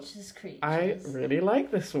 Well, Creatures, Creatures. I really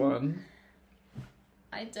like this one.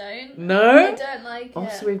 I don't. No? I don't like Oh,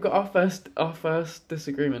 it. so we've got our first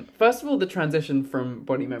disagreement. First of all, the transition from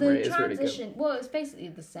Body Memory The is really good. transition... Well, it's basically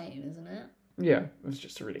the same, isn't it? Yeah, it was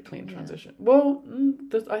just a really clean Yeah. transition. Well,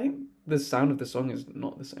 I think the sound of the song is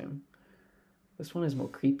not the same. This one is more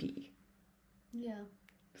creepy. Yeah.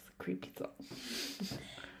 It's a creepy song.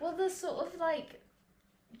 Well, the sort of like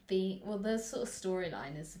the sort of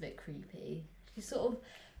storyline is a bit creepy. You sort of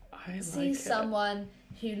I see like someone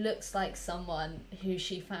who looks like someone who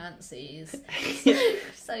she fancies.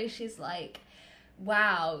 So she's like,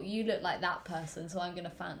 wow, you look like that person, so I'm gonna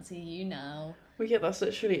fancy you now. Well, yeah, that's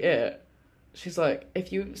literally it. She's like,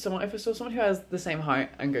 if I saw someone who has the same height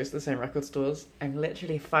and goes to the same record stores, I'm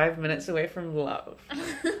literally 5 minutes away from love.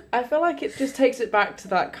 I feel like it just takes it back to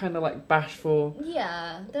that kind of like bashful.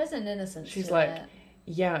 Yeah, there's an innocence. She's to like, it.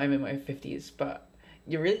 yeah, I'm in my 50s, but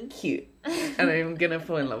you're really cute, and I'm gonna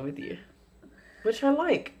fall in love with you. Which I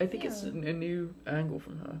like. I think it's a new angle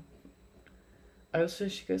from her. Also,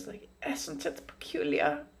 she goes like, isn't it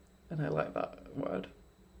peculiar? And I like that word.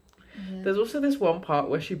 Yeah. There's also this one part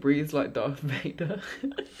where she breathes like Darth Vader,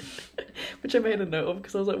 which I made a note of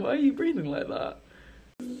because I was like, why are you breathing like that?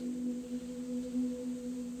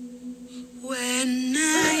 When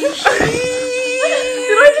I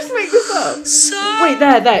Did I just make this up? saw Wait,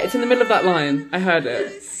 there. It's in the middle of that line. I heard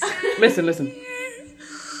it. Listen.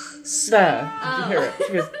 There. Did you hear it?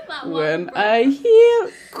 She goes, That one when breath. I hear...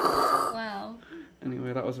 Wow.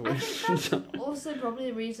 Anyway, that was a I weird. think that's also probably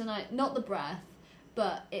the reason not the breath,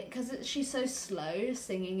 but because she's so slow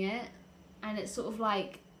singing it, and it's sort of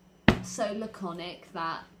like so laconic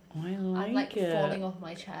that I I'm like it. falling off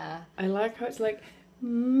my chair. I like how it's like...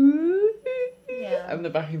 Yeah. And the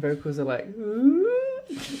backing vocals are like... Ooh.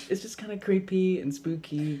 It's just kind of creepy and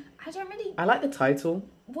spooky. I don't really. I like the title.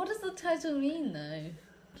 What does the title mean though?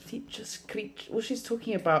 Features, well, she's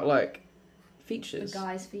talking about like The features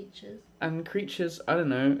guy's features. and creatures. I don't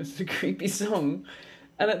know. It's a creepy song,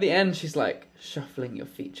 and at the end she's like shuffling your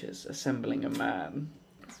features, assembling a man,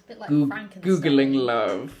 It's a bit like Frankenstein. googling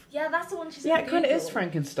love. Yeah, that's the one she said. Yeah, it kind of is Google.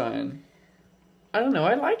 Frankenstein. I don't know.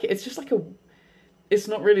 I like it. It's just like a. It's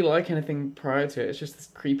not really like anything prior to it. It's just this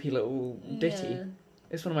creepy little ditty. Yeah.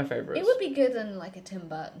 It's one of my favorites. It would be good in like a Tim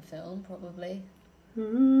Burton film, probably.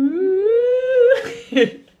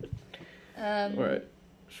 Right.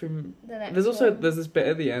 Should we... The next There's also one. there's this bit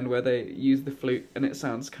at the end where they use the flute and it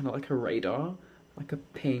sounds kind of like a radar, like a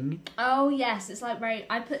ping. Oh yes, it's like very.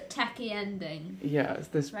 I put techie ending. Yeah, it's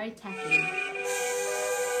this. It's very techie.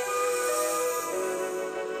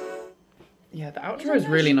 Yeah, the I outro don't is know,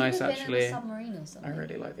 really she nice could have been in a actually. submarine or something. I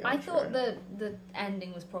really like the outro. I thought the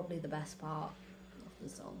ending was probably the best part of the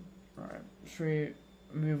song. Right, should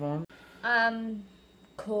we move on?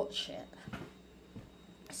 Courtship.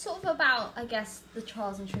 It's sort of about, I guess, the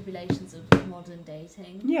trials and tribulations of modern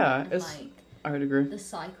dating. Yeah, and, it's. like I would agree. the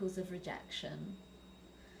cycles of rejection.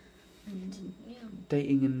 And yeah,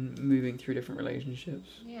 Dating and moving through different relationships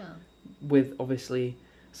yeah. with obviously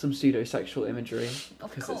some pseudo-sexual imagery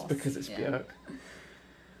Of because course, it's yeah. Björk.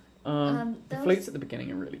 The there flutes was- at the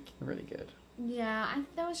beginning are really good. Yeah,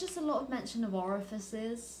 there was just a lot of mention of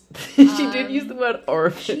orifices. She did use the word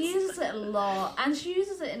orifice. She uses it a lot, and she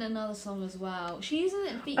uses it in another song as well. She uses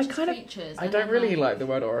it in features. I don't really like the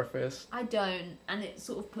word orifice. I don't, and it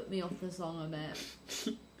sort of put me off the song a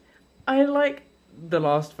bit. I like the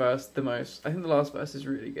last verse the most. I think the last verse is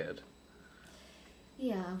really good.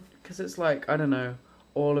 Yeah. Because it's like, I don't know,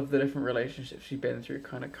 all of the different relationships she's been through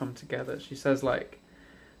kind of come together. She says like,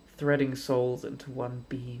 threading souls into one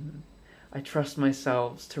beam. I trust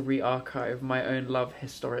myself to re-archive my own love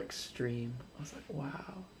historic stream. I was like,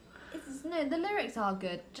 wow. No, the lyrics are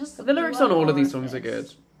good. Just The lyrics on all of these songs are good.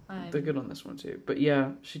 orifice. They're good on this one too. But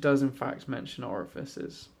yeah, she does in fact mention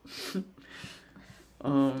orifices. Should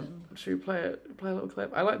we play a little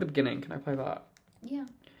clip? I like the beginning. Can I play that? Yeah.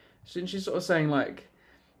 She's sort of saying like,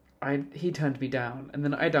 he turned me down, and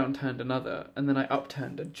then I downturned another, and then I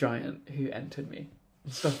upturned a giant who entered me.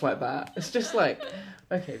 And stuff like that. It's just like,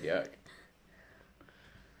 okay, Björk.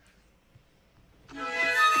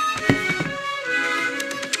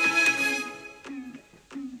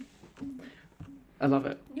 I love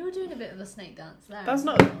it. You were doing a bit of a snake dance there. That's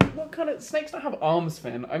not... What kind of... Snakes don't have arms,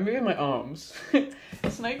 Finn. I'm moving my arms.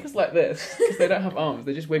 A snake is like this, because they don't have arms.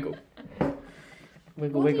 They just wiggle.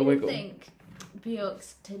 Wiggle, What wiggle, do you wiggle. think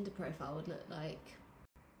Björk's Tinder profile would look like?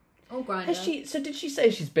 Or Grindr? So did she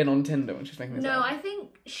say she's been on Tinder when she's making this No, album? I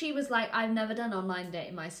think she was like, I've never done online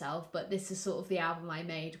dating myself, but this is sort of the album I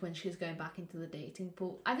made when she was going back into the dating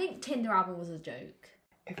pool. I think Tinder album was a joke.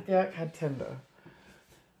 If Björk had Tinder...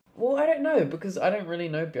 Well, I don't know, because I don't really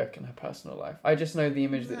know Björk in her personal life. I just know the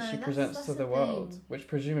image that No, she that's- presents that's to the the world, thing. which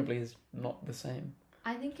presumably is not the same.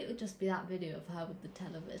 I think it would just be that video of her with the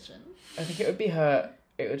television. I think it would be her...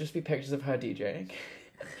 It would just be pictures of her DJing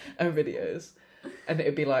and videos. And it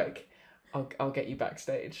would be like, I'll get you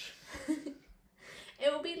backstage.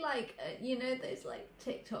 It would be like, you know, those like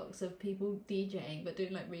TikToks of people DJing but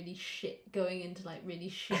doing like really shit, going into like really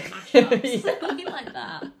shit mashups. Yeah. It would be like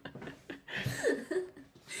that.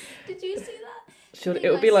 Did you see that? It think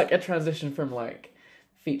would be I like a transition from like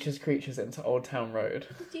Features Creatures into Old Town Road.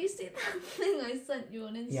 Did you see that thing I sent you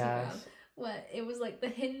on Instagram? Yes. Where it was like the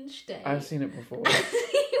Hinge day. I've seen it before.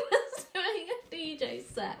 He was doing a DJ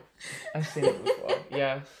set. I've seen it before.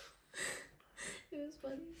 Yes. It was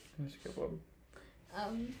funny. That's a good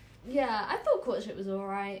one. Yeah, I thought Courtship was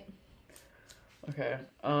alright. Okay.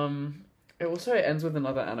 It also ends with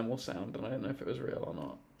another animal sound, and I don't know if it was real or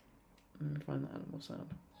not. Let me find the animal sound.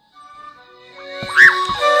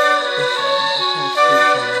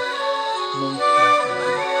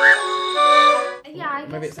 Yeah, I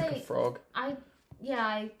Maybe guess it's like a frog. I Yeah,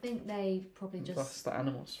 I think they probably just That's the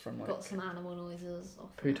animals from like got some animal noises off.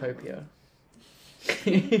 Utopia.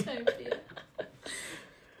 Utopia.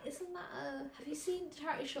 Isn't that have you seen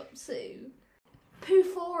Charity Shop Sue?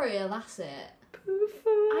 Poophoria, that's it.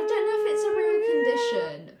 I don't know if it's a real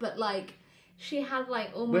condition, but like she had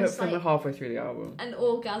like almost We're like halfway through the album. an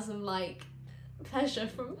orgasm like pleasure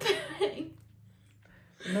from pooing.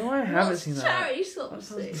 No, I haven't seen that. Charity Shop That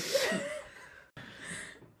Sue.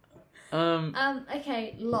 sounds-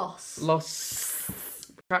 Okay, Loss.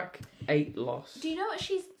 Lost. Track 8, Lost. Do you know what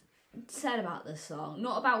she's said about this song?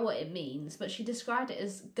 Not about what it means, but she described it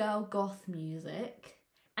as girl goth music,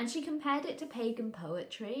 and she compared it to pagan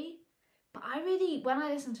poetry. But when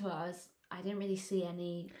I listened to it, I didn't really see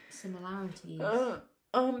any similarities.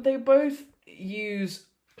 They both use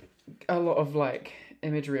a lot of like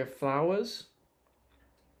imagery of flowers.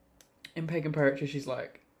 In pagan poetry, she's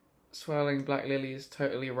like swirling black lilies,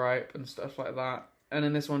 totally ripe and stuff like that. And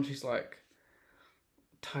in this one, she's like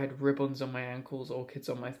tied ribbons on my ankles, orchids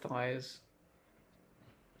on my thighs.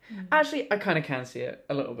 Actually, I kind of can see it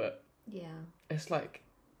a little bit. Yeah. It's like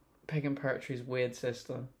pagan poetry's weird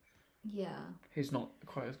sister, Yeah. who's not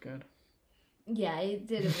quite as good. Yeah, it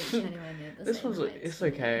didn't reach anywhere near the This same one's heights it's for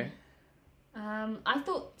me. okay. I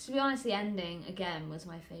thought, to be honest, the ending again was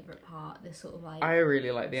my favourite part. This sort of like I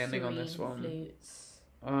really like the ending on this serene one. flutes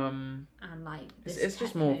Um, and like this it's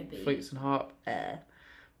just more techno beat. flutes and harp,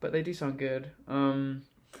 but they do sound good.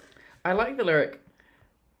 I like the lyric.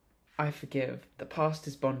 I forgive. The past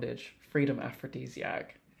is bondage. Freedom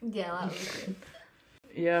aphrodisiac. Yeah, that was good.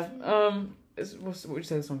 Yeah. What would you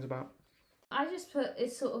say the song's about? I just put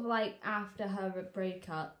it's sort of like after her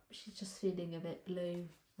breakup, she's just feeling a bit blue.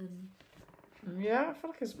 And Yeah, I feel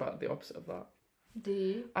like it's about the opposite of that. do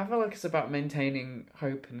you? I feel like it's about maintaining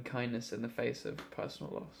hope and kindness in the face of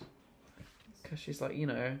personal loss. Because she's like,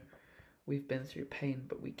 we've been through pain,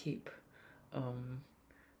 but we keep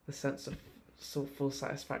the sense of full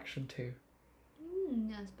satisfaction too.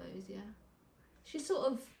 I suppose, yeah. She's sort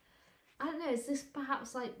of, I don't know, is this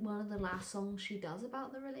perhaps like one of the last songs she does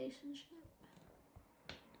about the relationship?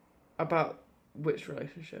 About which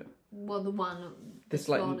relationship? Well, the one This, that's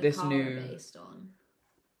like, Veronica this Cara new- based on.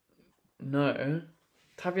 No.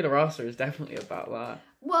 Tabula Rasa is definitely about that.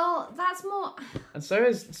 Well, that's more. And so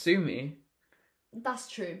is Sumi. That's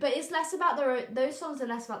true, but it's less about those songs are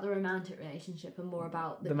less about the romantic relationship and more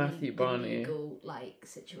about The Matthew Barney. legal like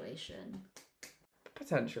situation.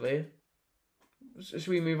 Potentially. Should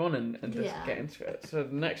we move on and just Yeah. get into it? So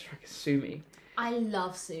the next track is Sumi. I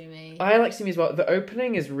love Sumi. I like Sumi as well. The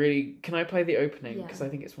opening is really... Can I play the opening? Yeah. Because I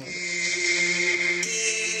think it's one of the...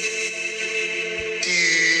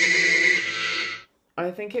 I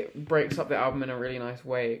think it breaks up the album in a really nice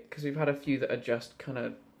way because we've had a few that are just kind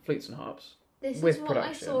of flutes and harps This with is what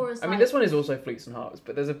production. I saw as I mean, like, this one is also flutes and harps,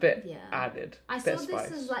 but there's a bit Yeah. added. I bit saw of this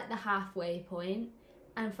spice. as like the halfway point,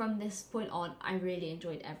 and from this point on, I really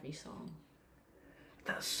enjoyed every song.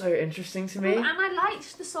 That's so interesting to me. And I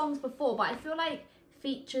liked the songs before, but I feel like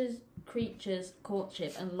Features, Creatures,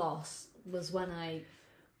 Courtship, and Loss was when I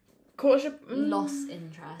Courtship... lost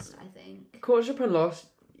interest, I think. Courtship and Lost,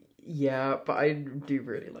 yeah, but I do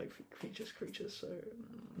really like Features Creatures, so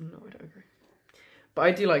no, I don't agree. But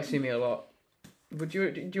I do like Sumi a lot. Do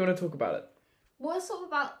you want to talk about it? Well, it's sort of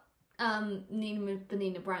about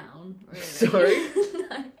Nina Brown, really. Sorry?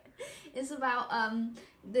 No. It's about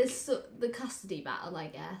the custody battle, I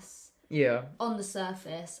guess, Yeah. on the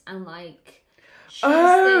surface, and like she's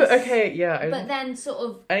Oh, this- okay, yeah. But then sort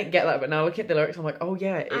of I didn't get that, but now looking at the lyrics, I'm like, oh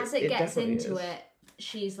yeah, as it gets definitely into is. it,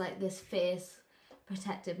 she's like this fierce,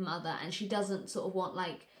 protective mother, and she doesn't sort of want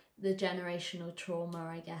like the generational trauma,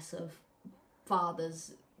 I guess, of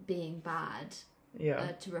fathers being bad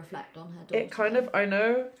Yeah. to reflect on her daughter. It kind of, I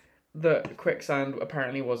know that Quicksand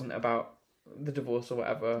apparently wasn't about the divorce or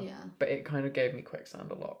whatever, Yeah. but it kind of gave me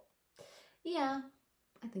Quicksand a lot. Yeah,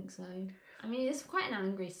 I think so. I mean, it's quite an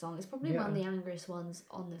angry song. It's probably one of the angriest ones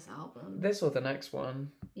on this album. This or the next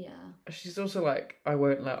one. Yeah. She's also like, I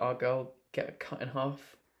won't let our girl get cut in half,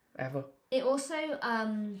 ever. It also,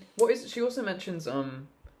 She also mentions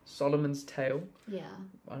Solomon's Tale. yeah.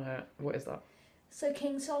 What is that? So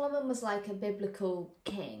King Solomon was like a biblical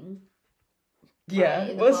king. Yeah, right,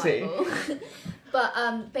 in the was he? Bible.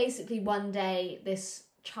 But basically one day this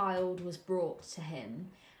child was brought to him,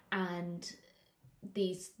 and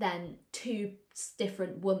these then two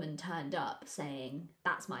different women turned up saying,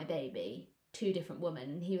 "That's my baby." Two different women,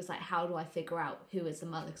 and he was like, "How do I figure out who is the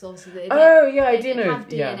mother?" Because obviously they I do didn't know. have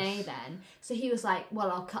DNA Yes. then. So he was like,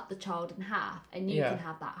 "Well, I'll cut the child in half, and you Yeah. can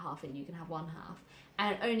have that half, and you can have one half."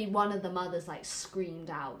 And only one of the mothers like screamed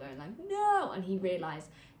out, going like, "No!" And he realised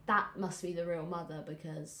that must be the real mother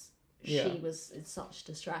because Yeah. she was in such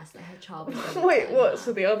distress that her child was going Wait, to what? her.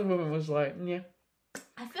 So the other woman was like, yeah,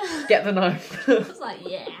 I feel get the knife. I was like,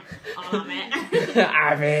 yeah, I'll have it.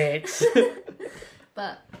 Have it.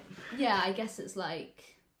 But yeah, I guess it's like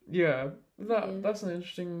Yeah, Yeah. that's an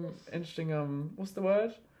interesting what's the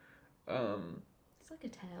word? it's like a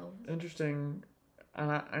tale. Interesting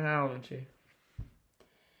analogy.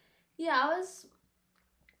 Yeah,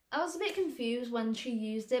 I was a bit confused when she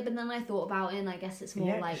used it, but then I thought about it, and I guess it's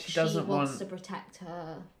more Yeah, like she she doesn't wants want- to protect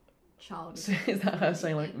her child. So is that her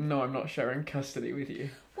saying like, no, I'm not sharing custody with you?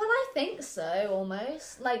 Well, I think so,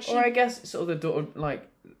 almost. Like she. Or I guess sort of the daughter, like,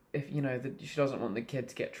 if you know that she doesn't want the kid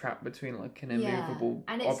to get trapped between like an Yeah, immovable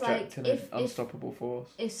and it's object like, and if- an unstoppable force.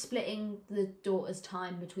 If splitting the daughter's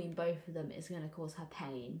time between both of them is going to cause her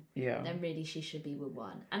pain, Yeah. then really she should be with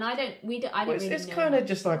one. And I don't Well, really it's know kind of much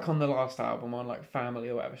just like about- on the last album on like Family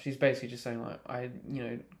or whatever. She's basically just saying like,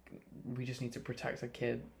 we just need to protect her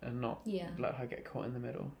kid and not Yeah. let her get caught in the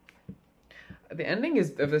middle. The ending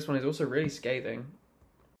of this one is also really scathing.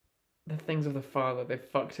 The things of the father, they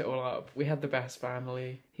fucked it all up. We had the best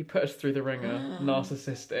family. He put us through the ringer.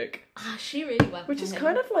 Narcissistic. Ah, she really went Which for is him.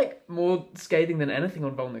 kind of like more scathing than anything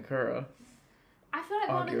on Volnicura. I feel like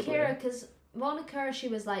arguably. Volnicura, because Volnicura, she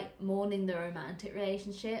was like mourning the romantic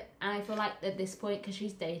relationship, and I feel like at this point, because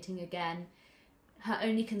she's dating again, her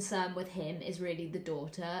only concern with him is really the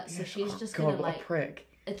daughter, so she's just God, gonna what a like prick.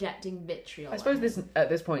 ejecting vitriol. I suppose at him. this at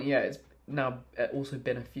this point, yeah, it's now also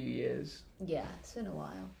been a few years. Yeah, it's been a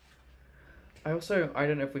while. I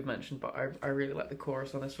don't know if we've mentioned, but I really like the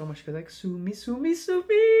chorus on this one, where she goes like, Sumi, Sumi,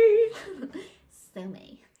 Sumi. Still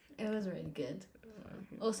me. It was really good.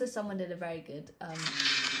 Also, someone did a very good.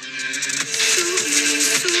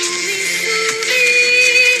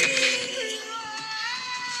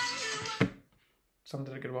 Someone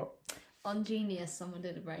did a good what? On Genius, someone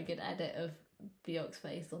did a very good edit of Björk's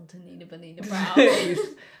face onto Nina Bonina Brown.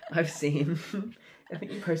 I've seen. I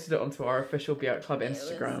think you posted it onto our official Björk Club It was-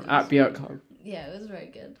 Instagram it at was- Björk Club. Yeah, it was very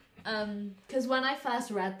good. Because when I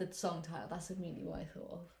first read the song title, that's immediately what I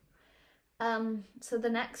thought of. So the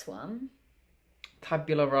next one,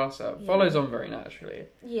 Tabula Rasa Yeah. follows on very naturally.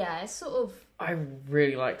 yeah, it's sort of. I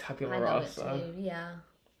really like Tabula I love it Rasa. too. Yeah,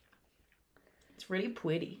 It's really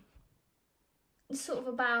pretty. it's sort of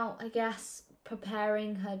about, I guess,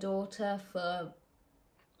 preparing her daughter for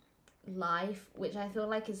life, which I feel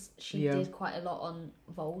like she Yeah. did quite a lot on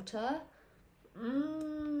Volta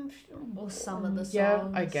or some of the songs. Yeah,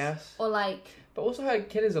 I guess. Or like But also her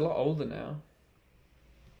kid is a lot older now.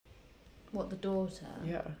 what, the daughter?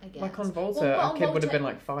 Yeah. I guess. Like on Volta, Well, but her on kid would have Volta- been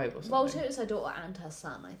like 5 or something. Volta is her daughter and her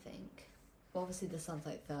son, I think. Well, obviously the son's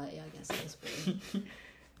like 30, I guess at this point.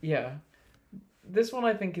 Yeah. This one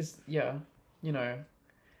I think is, yeah, you know.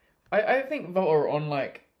 I think Volta on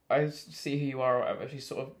like, I See Who You Are or whatever, she's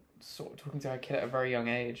sort of talking to her kid at a very young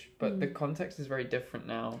age. But the context is very different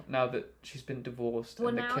now that she's been divorced Well,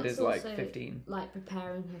 and the now kid it's is like also, 15. like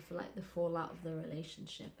preparing her for like the fallout of the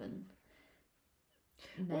relationship and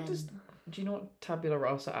What then do you know what tabula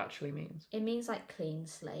rasa actually means? it means like clean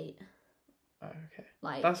slate, Oh, okay.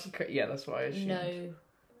 like That's what I assumed. no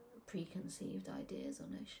preconceived ideas or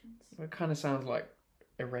notions. It kind of sounds like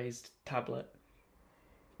erased tablet.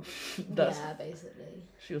 Yeah, basically.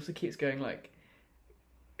 She also keeps going like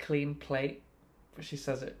clean plate, but she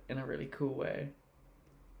says it in a really cool way.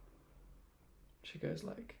 She goes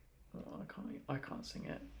like, oh, I can't sing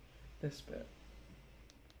it. This bit.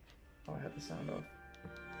 Oh, I had the sound off.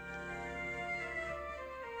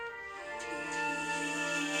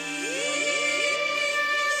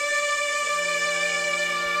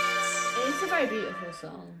 It's a very beautiful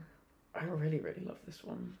song. I really, really love this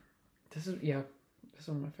one. This is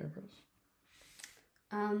one of my favourites.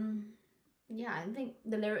 Yeah, I think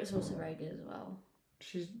the lyrics are also very good as well.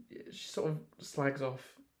 She sort of slags off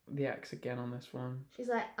the ex again on this one. She's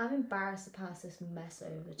like, I'm embarrassed to pass this mess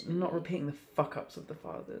over to Not you. repeating the fuck ups of the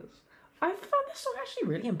fathers. I found this song actually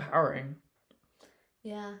really empowering.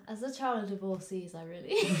 Yeah, as a child of divorcees, I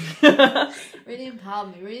really, really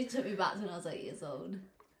empowered me. Really took me back to when I was 8 years old.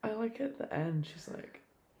 I like at the end, she's like,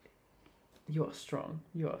 you are strong.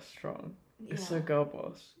 You are strong. You're so Yeah. girl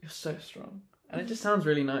boss. You're so strong. And it just sounds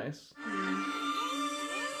really nice.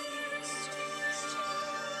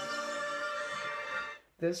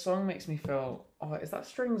 This song makes me feel, oh, is that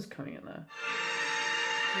strings coming in there?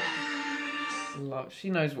 Yeah. Love. She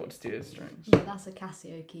knows what to do with strings. Yeah, that's a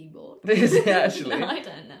Casio keyboard. Is it actually? No, I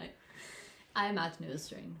don't know. I imagine it was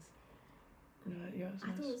strings. Yeah, it's I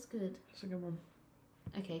nice. thought it was good. It's a good one.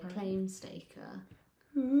 Okay, Claim Staker.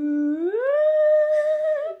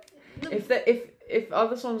 if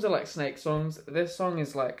other songs are like snake songs, this song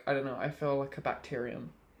is like, I don't know, I feel like a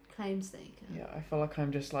bacterium. Claim Snaker. Yeah, I feel like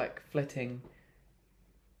I'm just like flitting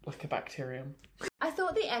like a bacterium. I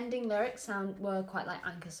thought the ending lyrics were quite like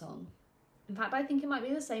Anchor Song. In fact, I think it might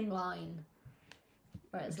be the same line.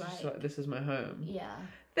 Where it's Just like, this is my home. yeah.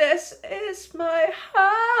 This is my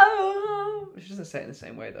home. She doesn't say it in the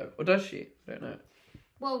same way though. Or does she? I don't know.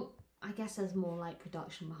 Well, I guess there's more like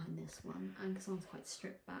production behind this one. Anchor Song's quite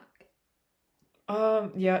stripped back.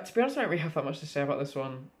 Yeah, to be honest, I don't really have that much to say about this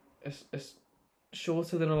one. It's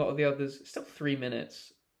shorter than a lot of the others. It's still 3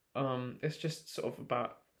 minutes. It's just sort of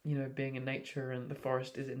about, you know, being in nature and the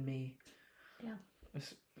forest is in me. Yeah.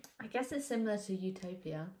 I guess it's similar to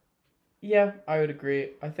Utopia. Yeah, I would agree.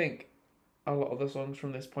 I think a lot of the songs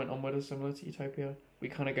from this point onward are similar to Utopia. We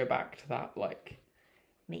kind of go back to that, like,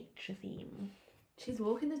 nature theme. She's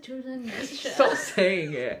walking the children in nature. Stop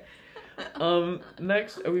saying it.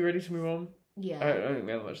 Next, are we ready to move on? Yeah. I don't think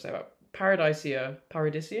we have much to say about Paradisia.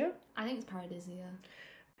 Paradisia? I think it's Paradisia.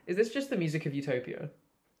 Is this just the music of Utopia?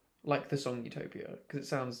 Like the song Utopia? Because it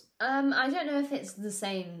sounds... I don't know if it's the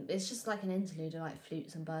same. It's just like an interlude of like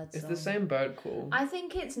flutes and birds. Is the same bird call? I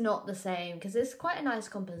think it's not the same because it's quite a nice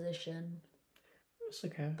composition. It's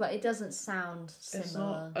okay. But it doesn't sound similar. It's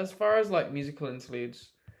not... As far as like musical interludes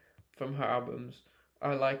from her albums,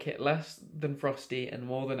 I like it less than Frosty and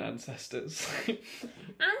more than Ancestors.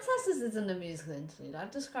 Ancestors isn't a musical interlude.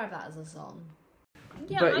 I'd describe that as a song.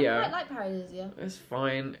 Yeah, But I yeah. quite like Paradisia. It's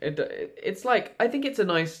fine. It's like, I think it's a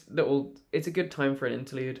nice little... It's a good time for an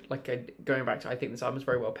interlude. Like, going back to, I think this album's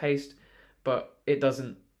very well paced, but it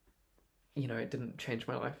doesn't, you know, it didn't change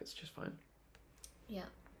my life. It's just fine. Yeah.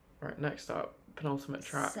 Right, next up, penultimate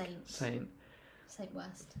track. Saint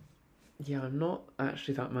West. Yeah, I'm not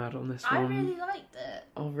actually that mad on this I one. really liked it.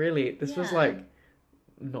 Oh, really? This was Yeah. like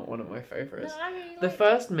not one of my favourites. No, I really liked The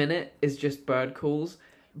first minute is just bird calls,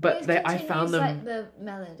 but I found them... like the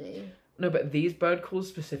melody. No, but these bird calls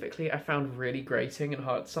specifically, I found really grating and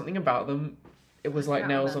hard. Something about them, it was I like can't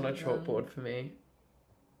nails on a remember them. chalkboard for me.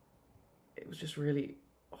 It was just really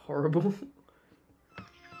horrible.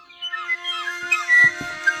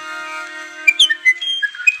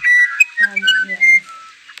 Yeah.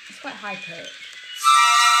 It's quite high pitched.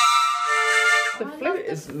 The flute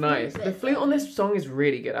is nice. The flute on this song is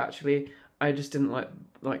really good, actually. I just didn't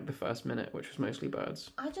like the first minute, which was mostly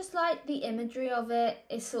birds. I just like the imagery of it.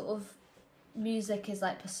 It's sort of music is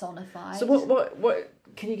like personified. So what?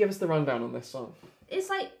 Can you give us the rundown on this song? It's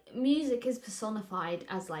like music is personified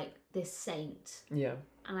as like this saint, Yeah.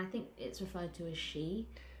 and I think it's referred to as she,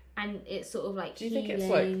 and it's sort of like Do you think it's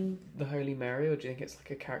like the Holy Mary, or do you think it's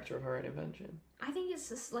like a character of her own invention? I think it's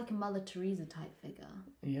just like a Mother Teresa type figure,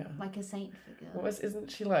 Yeah. like a saint figure. What isn't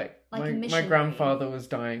she like? Like a my missionary. grandfather was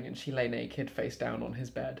dying and she lay naked face down on his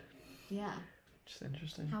bed. Yeah, Which is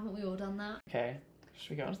interesting. haven't we all done that? Okay.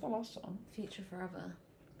 Should we go on to the last song? Future Forever,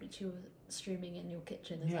 which you were streaming in your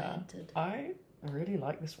kitchen as I Yeah. entered. I really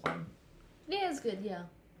like this one. Yeah, it's good. Yeah,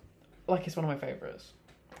 Like, it's one of my favourites.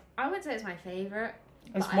 I would say it's my favorite.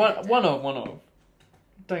 It's but I liked it. one of.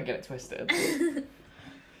 Don't get it twisted.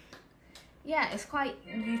 Yeah, it's quite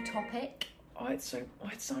utopic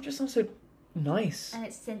It just sounds so nice. and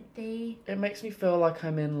it's synthy. It makes me feel like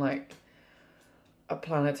I'm in like a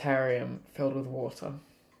planetarium filled with water.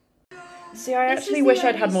 See, I This actually is the wish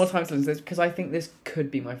I'd had only more time to listen to this because I think this could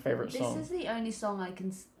be my favourite This song. is the only song I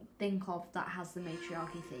can think of that has the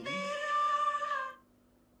matriarchy theme.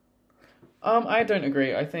 I don't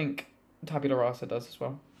agree. I think Tabula Rasa does as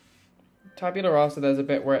well. Tabula Rasa, there's a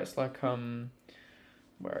bit where it's like,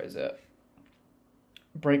 where is it?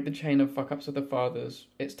 Break the chain of fuck-ups of the fathers.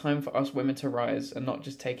 It's time for us women to rise and not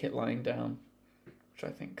just take it lying down. Which I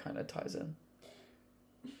think kind of ties in.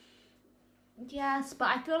 Yes, but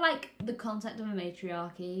I feel like the concept of a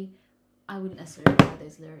matriarchy, I wouldn't necessarily apply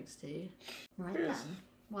those lyrics to. Right Yes. then.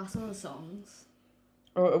 Well, that's all the songs.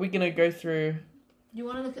 Or are we going to go through You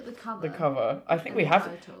want to look at the cover? the cover? I think and we the have.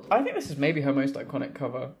 title? I think this is maybe her most iconic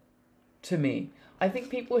cover. To me. I think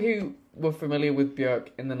people who were familiar with Björk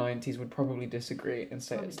in the 90s would probably disagree and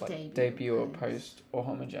say Probably it's like debut debut or or post or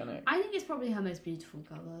homogenic. I think it's probably her most beautiful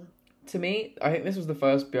cover. To me, I think this was the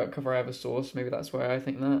first Björk cover I ever saw, so maybe that's why I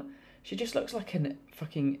think that. She just looks like an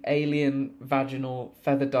fucking alien vaginal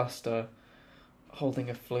feather duster holding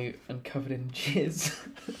a flute and covered in jizz.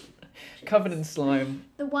 Covered in slime.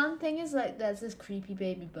 The one thing is like there's this creepy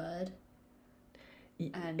baby bird.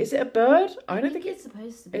 And Is it a bird? I don't think it's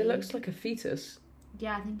supposed to be. it looks like a fetus.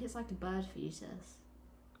 Yeah, I think it's like a bird fetus.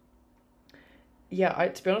 Yeah,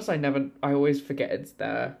 to be honest, I always forget it's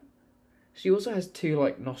there. She also has two,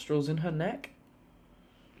 like, nostrils in her neck.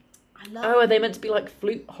 I I love. Oh, are they meant to be like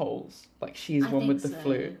flute holes? Like she's I one with the think so.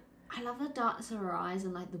 flute. I love the darkness of her eyes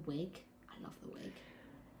and like the wig. I love the wig.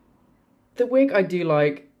 The wig I do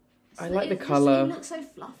like. I like the colour. It looks so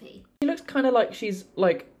fluffy. She looks kind of like she's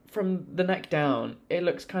like from the neck down. It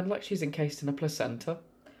looks kind of like she's encased in a placenta.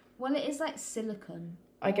 Well, it is like silicone.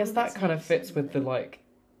 I guess that kind of fits with the like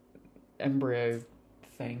embryo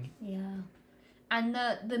thing. Yeah. And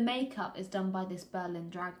the makeup is done by this Berlin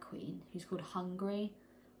drag queen who's called Hungry.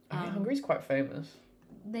 Hungary's quite famous.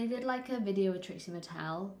 They did like a video with Trixie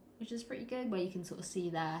Mattel, which is pretty good, where you can sort of see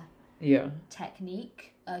their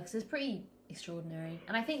technique, because it's pretty extraordinary.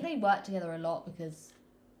 And I think they work together a lot because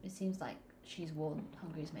it seems like she's worn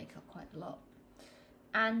Hungary's makeup quite a lot.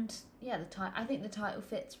 And yeah, I think the title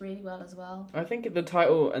fits really well as well. I think the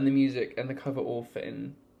title and the music and the cover all fit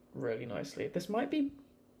in really nicely. This might be...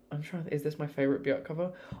 is this my favourite Björk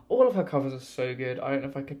cover? All of her covers are so good. I don't know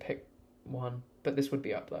if I could pick one, but this would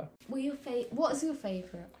be up there. What is your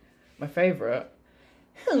favourite? My favourite?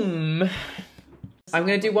 I'm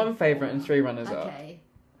going to do one favourite and 3 runners-up. Okay.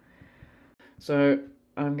 So,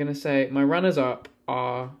 I'm going to say my runners-up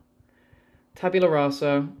are Tabula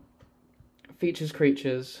Rasa, Features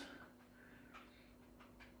Creatures,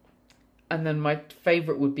 and then my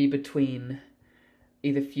favourite would be between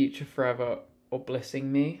either Future Forever or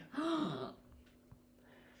Blissing Me.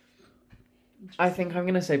 I think I'm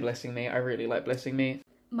going to say Blissing Me. I really like Blissing Me.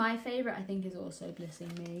 My favourite, I think, is also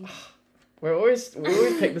Blissing Me. We always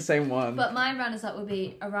pick the same one. But my runners-up would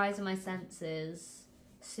be Arise in My Senses,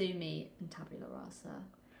 Sue Me, and Tabula Rasa.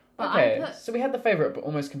 But okay, so we had the favourite, but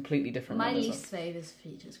almost completely different my runners-up. least favourite is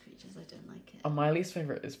Features Creatures. I don't like it. Oh, my least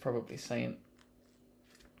favourite is probably Saint.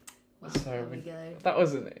 Well, So there we go. that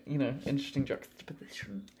was an interesting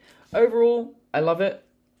juxtaposition. Overall, I love it.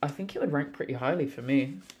 I think it would rank pretty highly for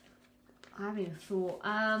me. I haven't even thought.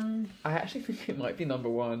 I actually think it might be number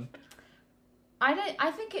 1.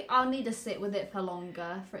 I think I'll need to sit with it for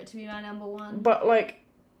longer for it to be my number 1. But like,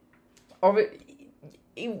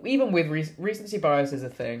 even with recency bias is a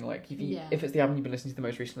thing. Like, if it's the album you've been listening to the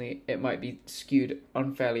most recently, it might be skewed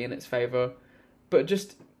unfairly in its favour. But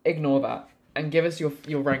just ignore that and give us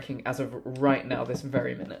your ranking as of right now, this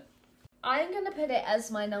very minute. I'm gonna put it as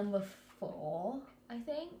my number 4. I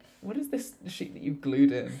think. What is this sheet that you've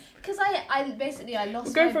glued in? Because I basically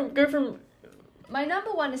lost. Go from. My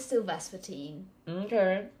number 1 is still Vespertine.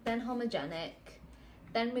 Okay. Then Homogenic.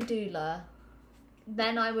 Then Medulla.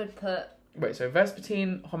 Then I would put. Wait, so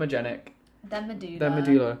Vespertine, Homogenic. Then Medulla. Then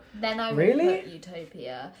Medulla. Then I would Really? put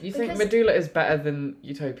Utopia. You think Medulla is better than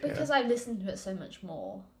Utopia? Because I've listened to it so much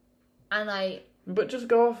more. And But just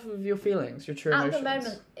go off of your feelings, your true emotions. at the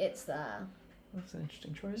moment, it's there. That's an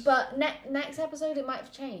interesting choice. But next episode, it might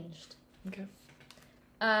have changed. Okay.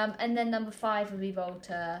 And then number 5 would be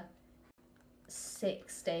Volta.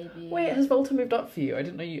 6 debut. Wait, has Volta moved up for you? I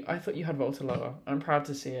didn't know I thought you had Volta lower. I'm proud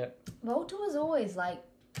to see it. Volta was always like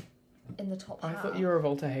in the top half. I thought you were a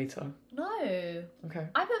Volta hater. No. Okay.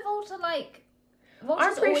 I put Volta like.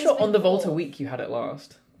 I'm pretty sure on the Volta week you had it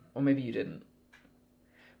last. Or maybe you didn't.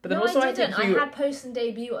 But then also I didn't. I think I had post and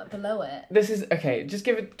debut below it. This is okay. Just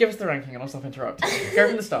give us the ranking, and I'll stop interrupting. Go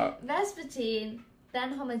from the start. Vespertine,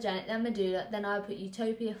 then Homogenic, then Medulla, then I would put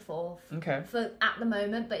Utopia 4th. Okay. For at the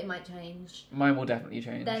moment, but it might change. Mine will definitely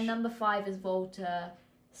change. Then number 5 is Volta,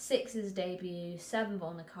 6 is debut, 7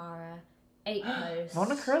 Volnacara, 8 post.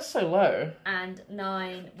 Volnacara's so low. And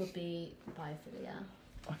 9 would be Biophilia.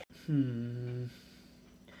 Okay.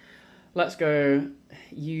 Let's go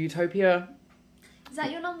Utopia. Is that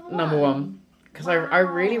your number 1? Number 1. Because I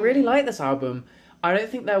really, really like this album. I don't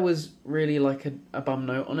think there was really like a bum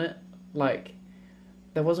note on it. Like,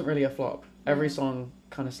 there wasn't really a flop. Every song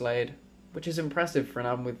kind of slayed, which is impressive for an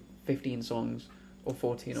album with 15 songs or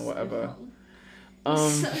 14 or whatever. So long.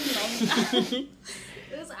 It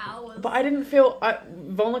was hours. But I didn't feel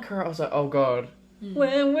Volnacara. I was like, oh god,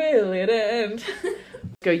 when will it end?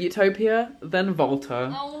 Go Utopia, then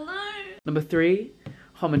Volta. Oh no. Number 3,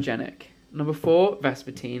 Homogenic. Number 4,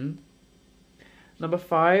 Vespertine. Number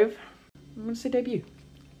 5, I'm gonna say Debut,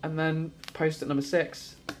 and then Post at number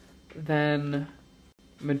 6. Then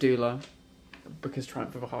Medulla, because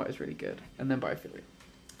Triumph of a Heart is really good, and then Biophilia.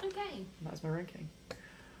 Okay. That's my ranking.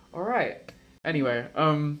 All right. Anyway,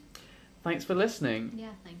 thanks for listening.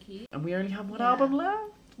 Yeah, thank you. And we only have one album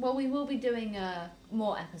left. Well, we will be doing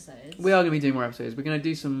more episodes. We are going to be doing more episodes. We're going to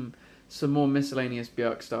do some more miscellaneous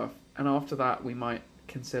Björk stuff, and after that, we might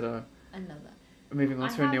consider moving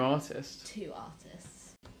on to a new artist. 2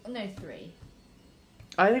 artists. No, 3.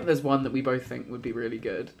 I think there's one that we both think would be really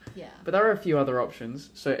good. Yeah. But there are a few other options.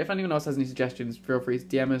 So if anyone else has any suggestions, feel free to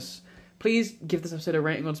DM us, Please give this episode a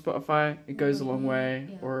rating on Spotify. It goes a long way.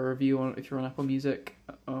 Yeah. Or a review on if you're on Apple Music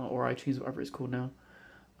or iTunes, whatever it's called now.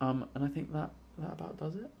 And I think that about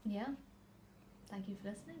does it. Yeah. Thank you for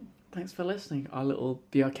listening. Thanks for listening, our little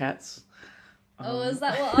Björkettes. Oh, is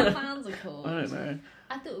that what our fans are called? I don't know.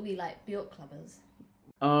 I thought it would be like Björk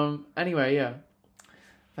clubbers. Anyway, yeah.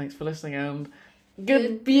 Thanks for listening and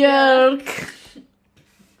good Björk!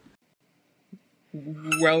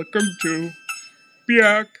 Welcome to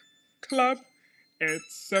Björk Club.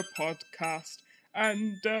 It's a podcast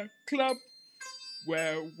and a club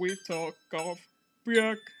where we talk of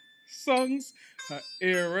Björk songs, her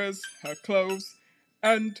eras, her clothes,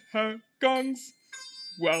 and her gongs.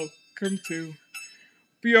 Welcome to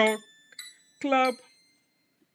Björk Club.